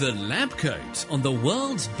 Lifting the lab coat on the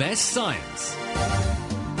world's best science.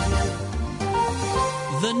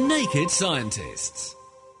 The Naked Scientists.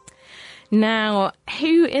 Now,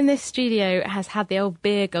 who in this studio has had the old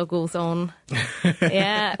beer goggles on?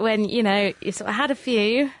 Yeah, when, you know, you sort of had a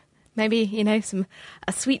few, maybe, you know,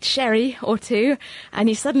 a sweet sherry or two, and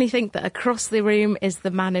you suddenly think that across the room is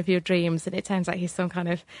the man of your dreams, and it turns out he's some kind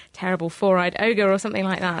of terrible four-eyed ogre or something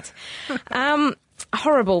like that.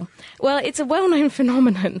 Horrible. Well, it's a well-known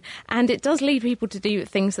phenomenon, and it does lead people to do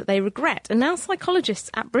things that they regret. And now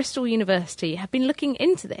psychologists at Bristol University have been looking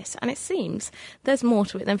into this, and it seems there's more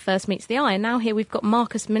to it than first meets the eye. And now here we've got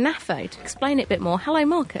Marcus Manafo to explain it a bit more. Hello,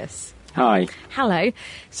 Marcus. Hi. Hello.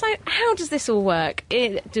 So how does this all work?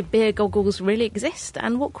 Do beer goggles really exist,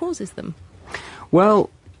 and what causes them? Well,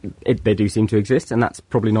 they do seem to exist, and that's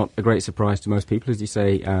probably not a great surprise to most people. As you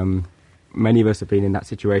say, many of us have been in that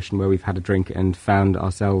situation where we've had a drink and found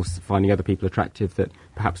ourselves finding other people attractive that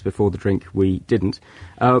perhaps before the drink we didn't.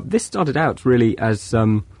 This started out really as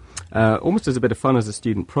almost as a bit of fun as a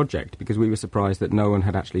student project, because we were surprised that no one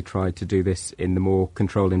had actually tried to do this in the more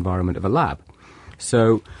controlled environment of a lab.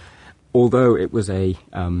 So although it was a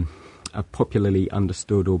popularly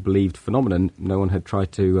understood or believed phenomenon, no one had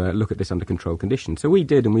tried to look at this under controlled conditions. So we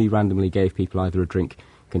did, and we randomly gave people either a drink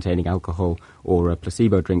containing alcohol or a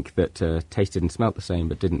placebo drink that tasted and smelt the same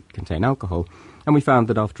but didn't contain alcohol. And we found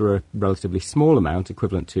that after a relatively small amount,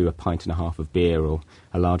 equivalent to a pint and a half of beer or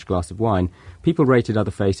a large glass of wine, people rated other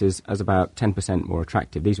faces as about 10% more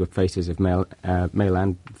attractive. These were faces of male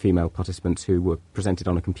and female participants who were presented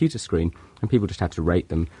on a computer screen, and people just had to rate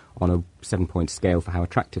them on a 7-point scale for how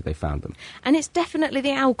attractive they found them. And it's definitely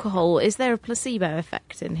the alcohol. Is there a placebo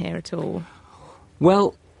effect in here at all?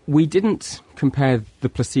 Well, we didn't compare the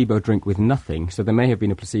placebo drink with nothing, so there may have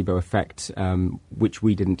been a placebo effect which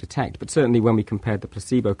we didn't detect. But certainly when we compared the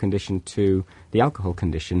placebo condition to the alcohol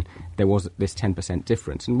condition, there was this 10%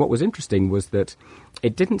 difference. And what was interesting was that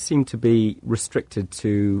it didn't seem to be restricted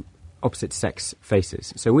to opposite-sex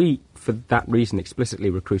faces. So we, for that reason, explicitly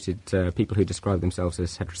recruited people who described themselves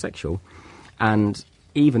as heterosexual, and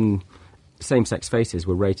even same-sex faces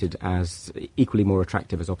were rated as equally more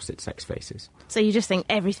attractive as opposite-sex faces. So you just think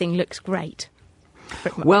everything looks great?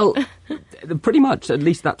 Well, pretty much. At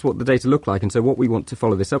least that's what the data look like. And so what we want to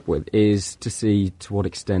follow this up with is to see to what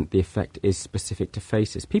extent the effect is specific to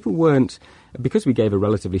faces. People weren't, because we gave a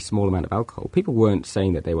relatively small amount of alcohol, people weren't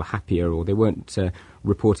saying that they were happier or they weren't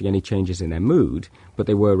reporting any changes in their mood, but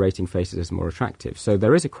they were rating faces as more attractive. So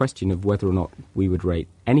there is a question of whether or not we would rate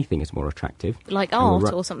anything as more attractive. Like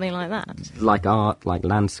art or something like that? Like art, like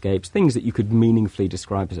landscapes, things that you could meaningfully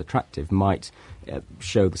describe as attractive might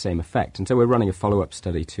show the same effect. And so we're running a follow-up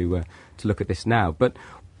study to look at this now. But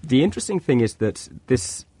the interesting thing is that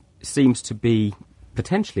this seems to be,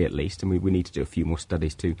 potentially at least, and we need to do a few more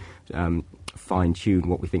studies to fine-tune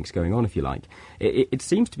what we think is going on, if you like. It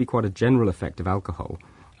seems to be quite a general effect of alcohol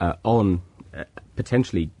on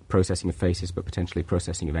potentially processing of faces, but potentially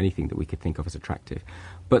processing of anything that we could think of as attractive.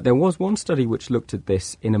 But there was one study which looked at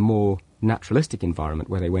this in a more naturalistic environment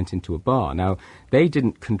where they went into a bar. Now, they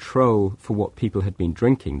didn't control for what people had been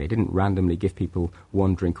drinking. They didn't randomly give people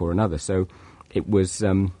one drink or another. So it was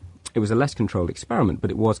a less controlled experiment,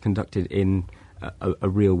 but it was conducted in a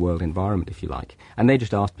real-world environment, if you like. And they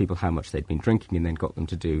just asked people how much they'd been drinking and then got them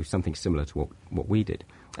to do something similar to what we did.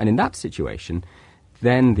 And in that situation,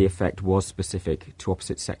 then the effect was specific to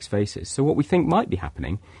opposite-sex faces. So what we think might be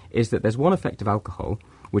happening is that there's one effect of alcohol,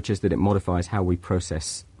 which is that it modifies how we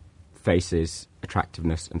process faces,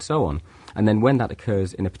 attractiveness, and so on. And then when that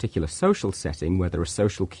occurs in a particular social setting, where there are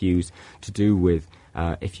social cues to do with,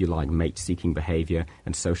 if you like, mate-seeking behaviour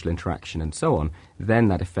and social interaction and so on, then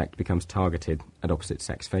that effect becomes targeted at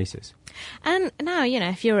opposite-sex faces. And now,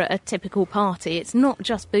 if you're at a typical party, it's not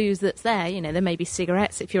just booze that's there. There may be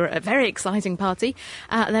cigarettes if you're at a very exciting party.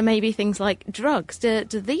 There may be things like drugs. Do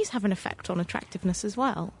these have an effect on attractiveness as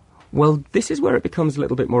well? Well, this is where it becomes a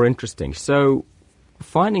little bit more interesting. So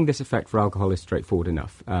finding this effect for alcohol is straightforward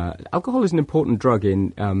enough. Alcohol is an important drug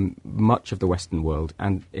in much of the Western world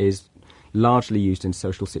and is largely used in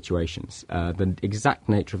social situations. The exact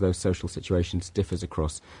nature of those social situations differs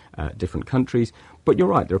across different countries, but you're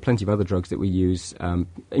right, there are plenty of other drugs that we use,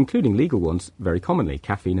 including legal ones, very commonly.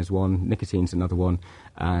 Caffeine is one, nicotine's another one,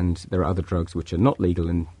 and there are other drugs which are not legal,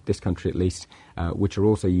 in this country at least, which are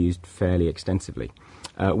also used fairly extensively.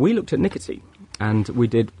 We looked at nicotine, and we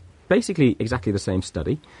did basically exactly the same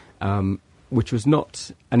study, which was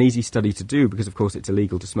not an easy study to do because, of course, it's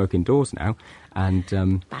illegal to smoke indoors now. And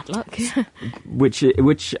bad luck. which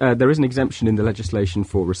there is an exemption in the legislation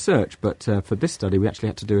for research, but for this study we actually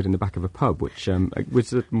had to do it in the back of a pub, which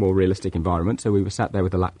was a more realistic environment. So we were sat there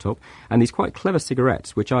with a laptop and these quite clever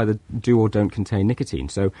cigarettes, which either do or don't contain nicotine.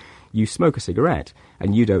 So you smoke a cigarette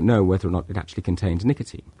and you don't know whether or not it actually contains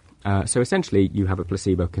nicotine. So essentially you have a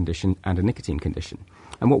placebo condition and a nicotine condition.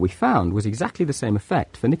 And what we found was exactly the same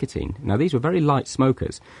effect for nicotine. Now, these were very light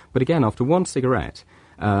smokers, but again, after one cigarette,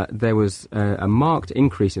 there was a marked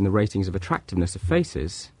increase in the ratings of attractiveness of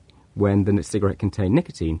faces when the cigarette contained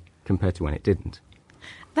nicotine compared to when it didn't.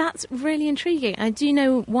 That's really intriguing. Do you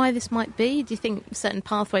know why this might be? Do you think certain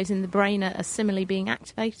pathways in the brain are similarly being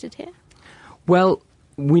activated here? Well,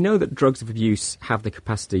 we know that drugs of abuse have the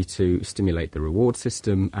capacity to stimulate the reward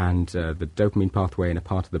system and the dopamine pathway in a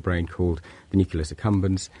part of the brain called the nucleus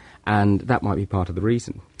accumbens, and that might be part of the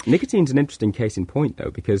reason. Nicotine's an interesting case in point,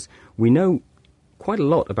 though, because we know quite a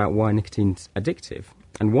lot about why nicotine's addictive.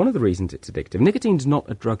 And one of the reasons it's addictive, nicotine's not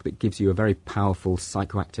a drug that gives you a very powerful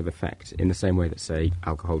psychoactive effect in the same way that, say,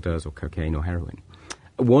 alcohol does, or cocaine or heroin.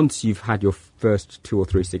 Once you've had your first 2 or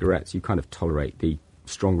 3 cigarettes, you kind of tolerate the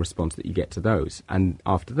strong response that you get to those. And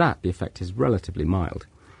after that, the effect is relatively mild.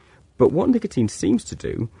 But what nicotine seems to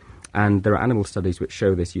do, and there are animal studies which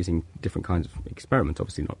show this using different kinds of experiments,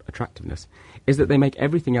 obviously not attractiveness, is that they make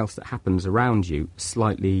everything else that happens around you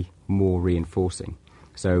slightly more reinforcing.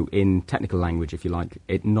 So in technical language, if you like,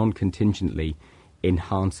 it non-contingently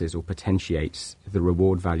enhances or potentiates the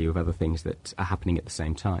reward value of other things that are happening at the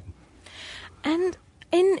same time. And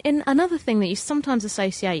in another thing that you sometimes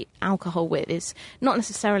associate alcohol with is not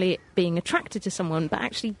necessarily being attracted to someone, but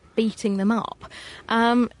actually beating them up.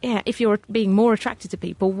 If you're being more attracted to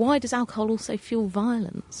people, why does alcohol also fuel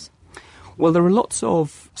violence? Well, there are lots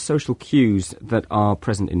of social cues that are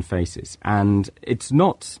present in faces, and it's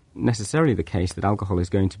not necessarily the case that alcohol is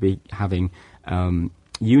going to be having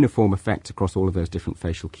uniform effects across all of those different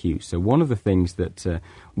facial cues. So one of the things that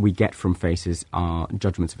we get from faces are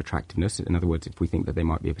judgments of attractiveness. In other words, if we think that they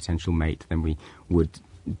might be a potential mate, then we would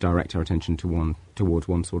direct our attention towards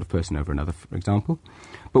one sort of person over another, for example.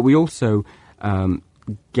 But we also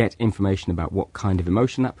get information about what kind of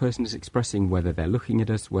emotion that person is expressing, whether they're looking at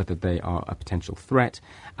us, whether they are a potential threat.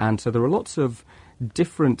 And so there are lots of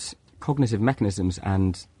different cognitive mechanisms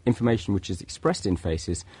and information which is expressed in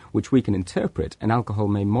faces which we can interpret, and alcohol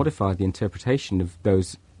may modify the interpretation of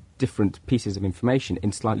those different pieces of information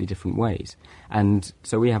in slightly different ways. And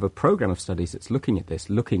so we have a program of studies that's looking at this,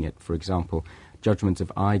 looking at, for example, judgments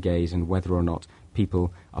of eye gaze and whether or not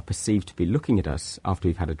people are perceived to be looking at us after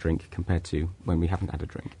we've had a drink compared to when we haven't had a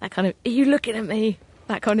drink. That kind of, are you looking at me?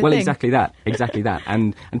 That kind of well, thing. Well, exactly that.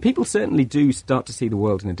 And people certainly do start to see the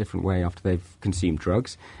world in a different way after they've consumed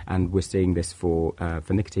drugs, and we're seeing this for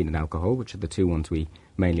nicotine and alcohol, which are the two ones we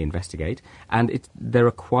mainly investigate. And there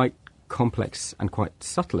are quite complex and quite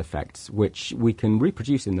subtle effects which we can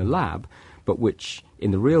reproduce in the lab, but which in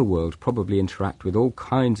the real world probably interact with all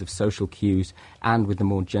kinds of social cues and with the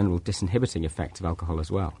more general disinhibiting effects of alcohol as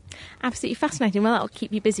well. Absolutely fascinating. Well, that'll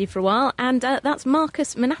keep you busy for a while. And that's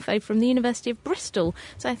Marcus Manafo from the University of Bristol.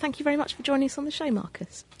 So thank you very much for joining us on the show,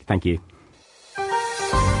 Marcus. Thank you.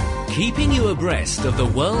 Keeping you abreast of the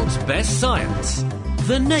world's best science.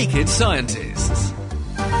 The Naked Scientists.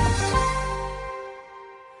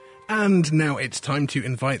 And now it's time to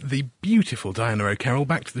invite the beautiful Diana O'Carroll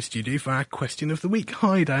back to the studio for our question of the week.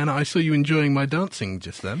 Hi, Diana. I saw you enjoying my dancing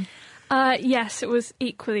just then. Yes, it was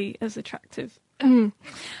equally as attractive. Anyway,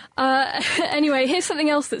 here's something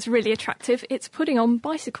else that's really attractive. It's putting on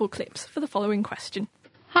bicycle clips for the following question.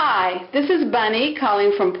 Hi, this is Bunny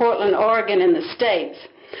calling from Portland, Oregon in the States.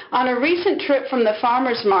 On a recent trip from the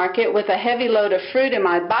farmer's market with a heavy load of fruit in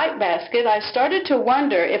my bike basket, I started to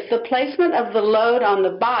wonder if the placement of the load on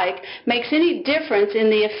the bike makes any difference in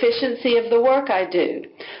the efficiency of the work I do.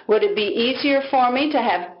 Would it be easier for me to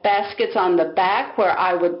have baskets on the back where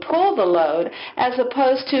I would pull the load as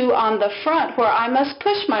opposed to on the front where I must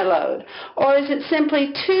push my load? Or is it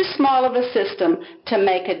simply too small of a system to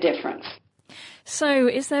make a difference? So,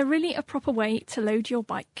 is there really a proper way to load your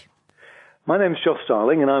bike? My name's Josh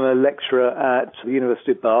Starling, and I'm a lecturer at the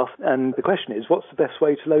University of Bath, and the question is, what's the best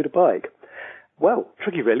way to load a bike? Well,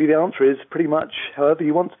 tricky really. The answer is pretty much however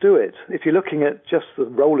you want to do it. If you're looking at just the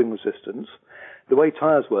rolling resistance, the way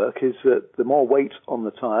tyres work is that the more weight on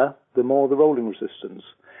the tyre, the more the rolling resistance.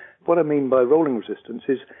 What I mean by rolling resistance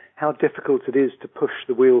is how difficult it is to push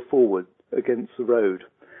the wheel forward against the road.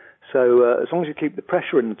 So as long as you keep the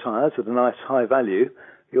pressure in the tyres at a nice high value,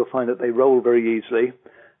 you'll find that they roll very easily.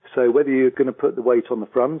 So whether you're going to put the weight on the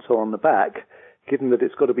front or on the back, given that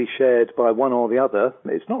it's got to be shared by one or the other,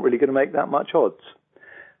 it's not really going to make that much odds.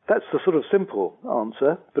 That's the sort of simple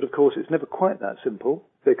answer, but of course it's never quite that simple,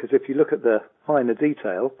 because if you look at the finer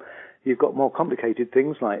detail, you've got more complicated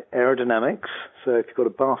things like aerodynamics. So if you've got a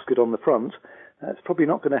basket on the front, that's probably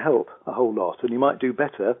not going to help a whole lot, and you might do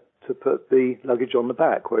better to put the luggage on the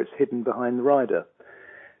back where it's hidden behind the rider.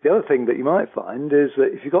 The other thing that you might find is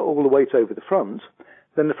that if you've got all the weight over the front,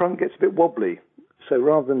 then the front gets a bit wobbly. So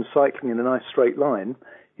rather than cycling in a nice straight line,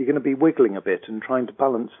 you're going to be wiggling a bit and trying to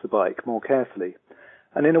balance the bike more carefully.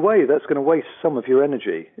 And in a way, that's going to waste some of your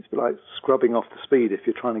energy. It's a bit like scrubbing off the speed if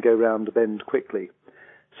you're trying to go round a bend quickly.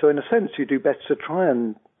 So in a sense, you do better to try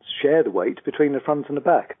and share the weight between the front and the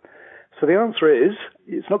back. So the answer is,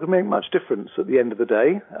 it's not going to make much difference at the end of the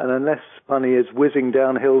day, and unless Bunny is whizzing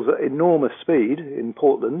down hills at enormous speed in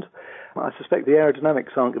Portland, I suspect the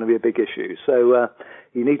aerodynamics aren't going to be a big issue. So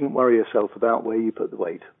you needn't worry yourself about where you put the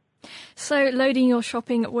weight. So loading your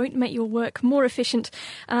shopping won't make your work more efficient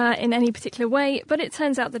in any particular way, but it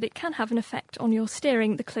turns out that it can have an effect on your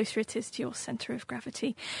steering the closer it is to your centre of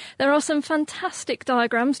gravity. There are some fantastic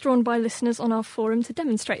diagrams drawn by listeners on our forum to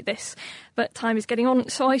demonstrate this, but time is getting on,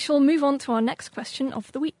 so I shall move on to our next question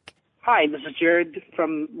of the week. Hi, this is Jared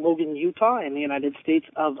from Logan, Utah in the United States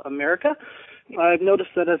of America. I've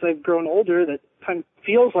noticed that as I've grown older, that time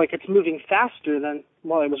feels like it's moving faster than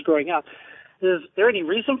while I was growing up. Is there any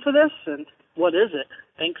reason for this, and what is it?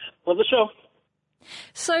 Thanks. Love the show.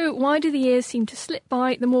 So, why do the years seem to slip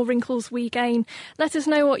by the more wrinkles we gain? Let us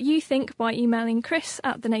know what you think by emailing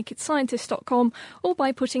chris@thenakedscientist.com or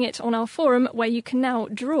by putting it on our forum, where you can now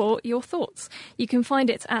draw your thoughts. You can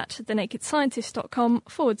find it at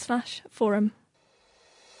thenakedscientist.com/forum.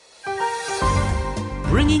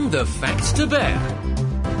 Bringing the facts to bear.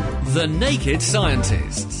 The Naked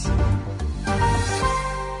Scientists.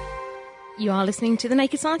 You are listening to The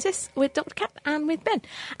Naked Scientists with Dr. Cat and with Ben.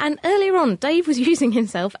 And earlier on, Dave was using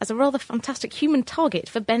himself as a rather fantastic human target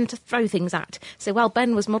for Ben to throw things at. So while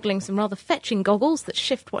Ben was modelling some rather fetching goggles that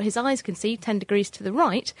shift what his eyes can see 10 degrees to the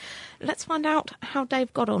right, let's find out how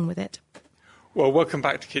Dave got on with it. Well, welcome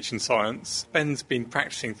back to Kitchen Science. Ben's been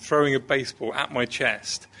practising throwing a baseball at my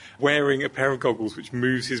chest, wearing a pair of goggles which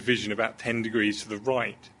moves his vision about 10 degrees to the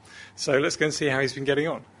right. So let's go and see how he's been getting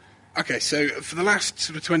on. Okay, so for the last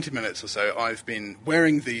sort of 20 minutes or so, I've been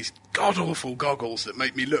wearing these god-awful goggles that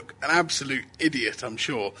make me look an absolute idiot, I'm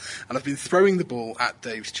sure, and I've been throwing the ball at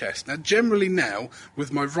Dave's chest. Now, generally now,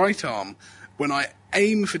 with my right arm, when I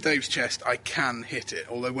aim for Dave's chest, I can hit it,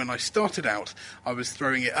 although when I started out, I was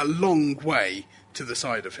throwing it a long way to the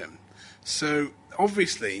side of him. So,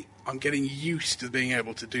 obviously, I'm getting used to being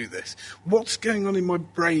able to do this. What's going on in my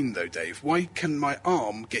brain, though, Dave? Why can my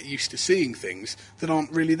arm get used to seeing things that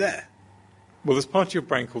aren't really there? Well, there's part of your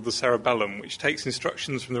brain called the cerebellum, which takes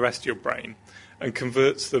instructions from the rest of your brain and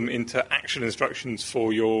converts them into action instructions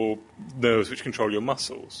for your nerves, which control your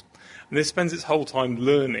muscles. And this spends its whole time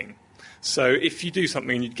learning. So if you do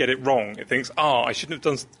something and you get it wrong, it thinks, I shouldn't have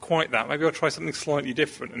done quite that. Maybe I'll try something slightly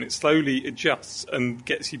different. And it slowly adjusts and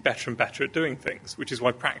gets you better and better at doing things, which is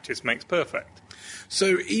why practice makes perfect.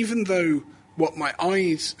 So even though what my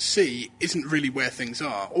eyes see isn't really where things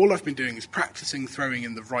are, all I've been doing is practicing throwing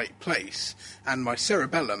in the right place, and my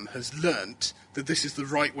cerebellum has learnt that this is the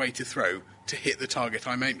right way to throw to hit the target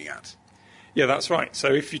I'm aiming at. Yeah, that's right.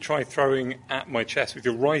 So if you try throwing at my chest with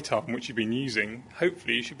your right arm, which you've been using,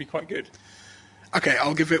 hopefully you should be quite good. Okay,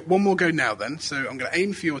 I'll give it one more go now then. So I'm going to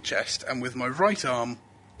aim for your chest, and with my right arm,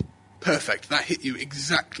 perfect. That hit you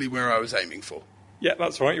exactly where I was aiming for. Yeah,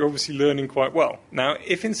 that's right. You're obviously learning quite well. Now,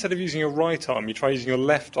 if instead of using your right arm, you try using your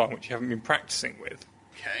left arm, which you haven't been practicing with.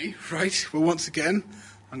 Okay, right. Well, once again,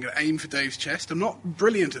 I'm going to aim for Dave's chest. I'm not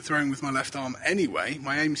brilliant at throwing with my left arm anyway.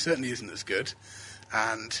 My aim certainly isn't as good.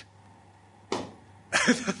 And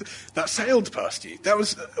that sailed past you. That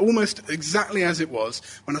was almost exactly as it was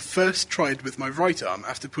when I first tried with my right arm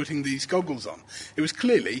after putting these goggles on. It was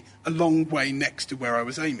clearly a long way next to where I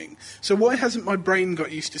was aiming. So why hasn't my brain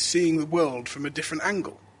got used to seeing the world from a different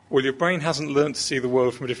angle? Well, your brain hasn't learnt to see the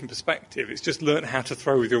world from a different perspective. It's just learnt how to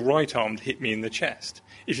throw with your right arm to hit me in the chest.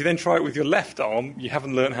 If you then try it with your left arm, you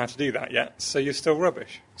haven't learnt how to do that yet, so you're still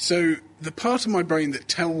rubbish. So the part of my brain that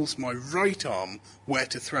tells my right arm where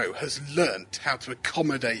to throw has learnt how to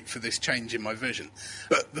accommodate for this change in my vision.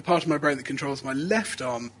 But the part of my brain that controls my left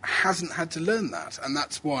arm hasn't had to learn that, and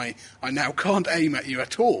that's why I now can't aim at you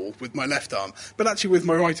at all with my left arm. But actually with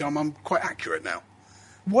my right arm, I'm quite accurate now.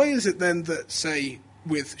 Why is it then that, say,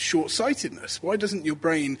 with short-sightedness, why doesn't your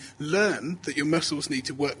brain learn that your muscles need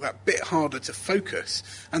to work that bit harder to focus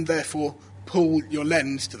and therefore pull your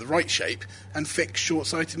lens to the right shape and fix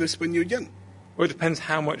short-sightedness when you're young? Well, it depends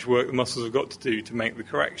how much work the muscles have got to do to make the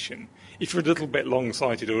correction. If you're a little bit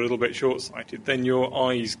long-sighted or a little bit short-sighted, then your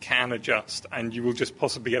eyes can adjust and you will just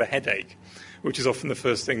possibly get a headache, which is often the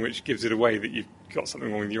first thing which gives it away that you've got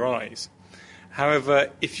something wrong with your eyes. However,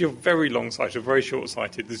 if you're very long-sighted or very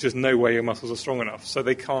short-sighted, there's just no way your muscles are strong enough, so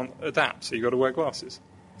they can't adapt, so you've got to wear glasses.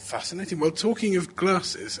 Fascinating. Well, talking of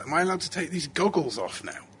glasses, am I allowed to take these goggles off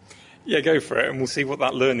now? Yeah, go for it, and we'll see what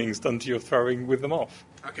that learning's done to your throwing with them off.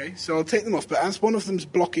 Okay, so I'll take them off, but as one of them's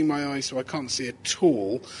blocking my eyes so I can't see at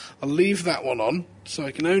all, I'll leave that one on, so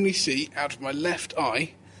I can only see out of my left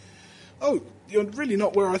eye. Oh, you're really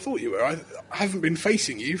not where I thought you were. I haven't been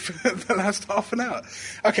facing you for the last half an hour.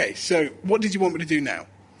 Okay, so what did you want me to do now?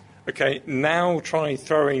 OK, now try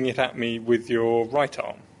throwing it at me with your right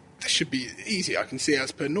arm. This should be easy. I can see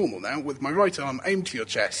as per normal now, with my right arm aimed to your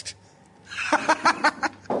chest.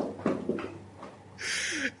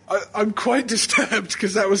 I'm quite disturbed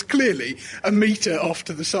because that was clearly a metre off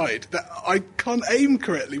to the side. That I can't aim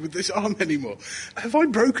correctly with this arm anymore. Have I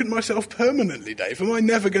broken myself permanently, Dave? Am I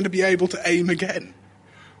never going to be able to aim again?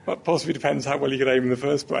 Well, it possibly depends how well you could aim in the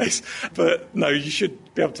first place. But no, you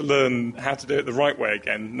should be able to learn how to do it the right way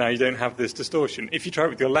again. Now you don't have this distortion. If you try it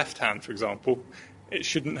with your left hand, for example, it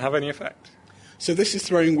shouldn't have any effect. So this is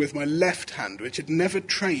throwing with my left hand, which had never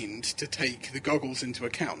trained to take the goggles into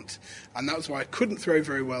account. And that was why I couldn't throw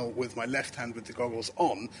very well with my left hand with the goggles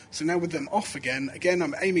on. So now with them off again,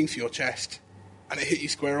 I'm aiming for your chest, and it hit you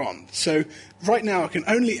square on. So right now I can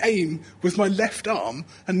only aim with my left arm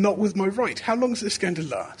and not with my right. How long is this going to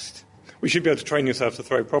last? We should be able to train yourself to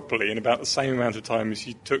throw properly in about the same amount of time as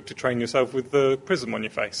you took to train yourself with the prism on your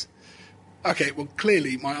face. OK, well,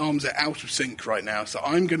 clearly my arms are out of sync right now, so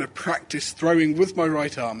I'm going to practice throwing with my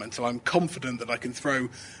right arm until I'm confident that I can throw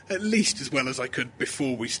at least as well as I could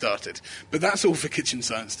before we started. But that's all for Kitchen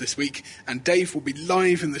Science this week, and Dave will be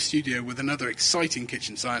live in the studio with another exciting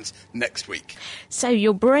Kitchen Science next week. So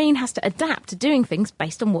your brain has to adapt to doing things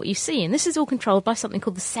based on what you see, and this is all controlled by something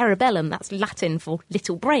called the cerebellum. That's Latin for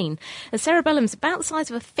little brain. The cerebellum's about the size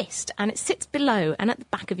of a fist, and it sits below and at the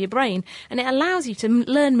back of your brain, and it allows you to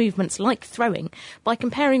learn movements like throwing by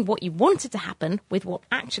comparing what you wanted to happen with what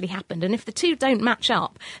actually happened. And if the two don't match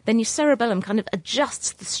up, then your cerebellum kind of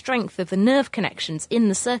adjusts the strength of the nerve connections in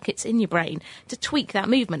the circuits in your brain to tweak that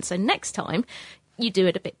movement. So next time you do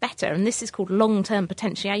it a bit better, and this is called long-term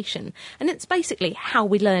potentiation, and it's basically how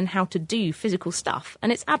we learn how to do physical stuff,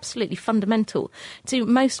 and it's absolutely fundamental to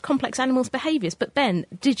most complex animals' behaviours. But Ben,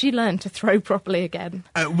 did you learn to throw properly again?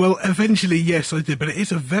 Well, eventually, yes, I did, but it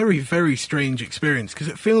is a very, very strange experience because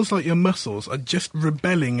it feels like your muscles are just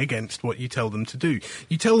rebelling against what you tell them to do.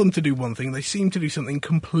 You tell them to do one thing, they seem to do something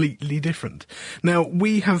completely different. Now,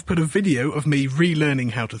 we have put a video of me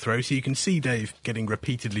relearning how to throw, so you can see Dave getting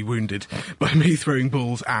repeatedly wounded by me throwing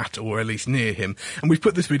balls at, or at least near him. And we've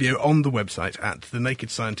put this video on the website at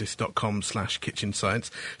thenakedscientist.com/kitchen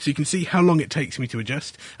science, so you can see how long it takes me to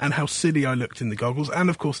adjust and how silly I looked in the goggles. And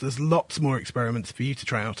of course, there's lots more experiments for you to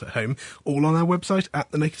try out at home, all on our website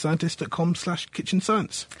at thenakedscientist.com/kitchen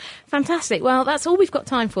science. Fantastic. Well, that's all we've got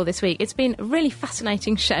time for this week. It's been a really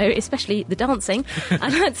fascinating show, especially the dancing.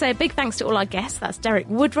 I'd like to say a big thanks to all our guests. That's Derek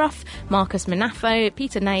Woodruff, Marcus Manafo,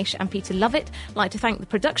 Peter Naish and Peter Lovett. I'd like to thank the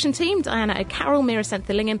production team, Diana O'Carroll, Mira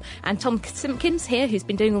Senthillingham and Tom Simpkins here, who's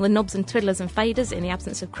been doing all the knobs and twiddlers and faders in the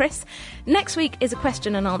absence of Chris. Next week is a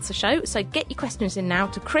question and answer show, so get your questions in now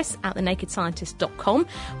to chris@thenakedscientist.com.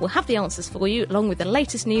 We'll have the answers for you, along with the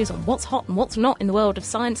latest news on what's hot and what's not in the world of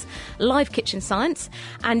science, live Kitchen Science.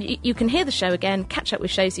 And you can hear the show again, catch up with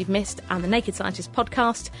shows you've missed, and the Naked Scientist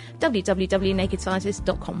podcast,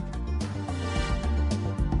 www.nakedscientist.com.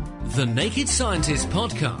 The Naked Scientist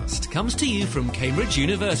podcast comes to you from Cambridge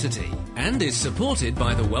University and is supported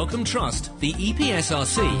by the Wellcome Trust, the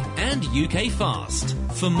EPSRC and UK FAST.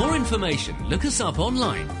 For more information, look us up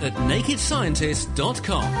online at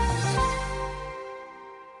nakedscientist.com.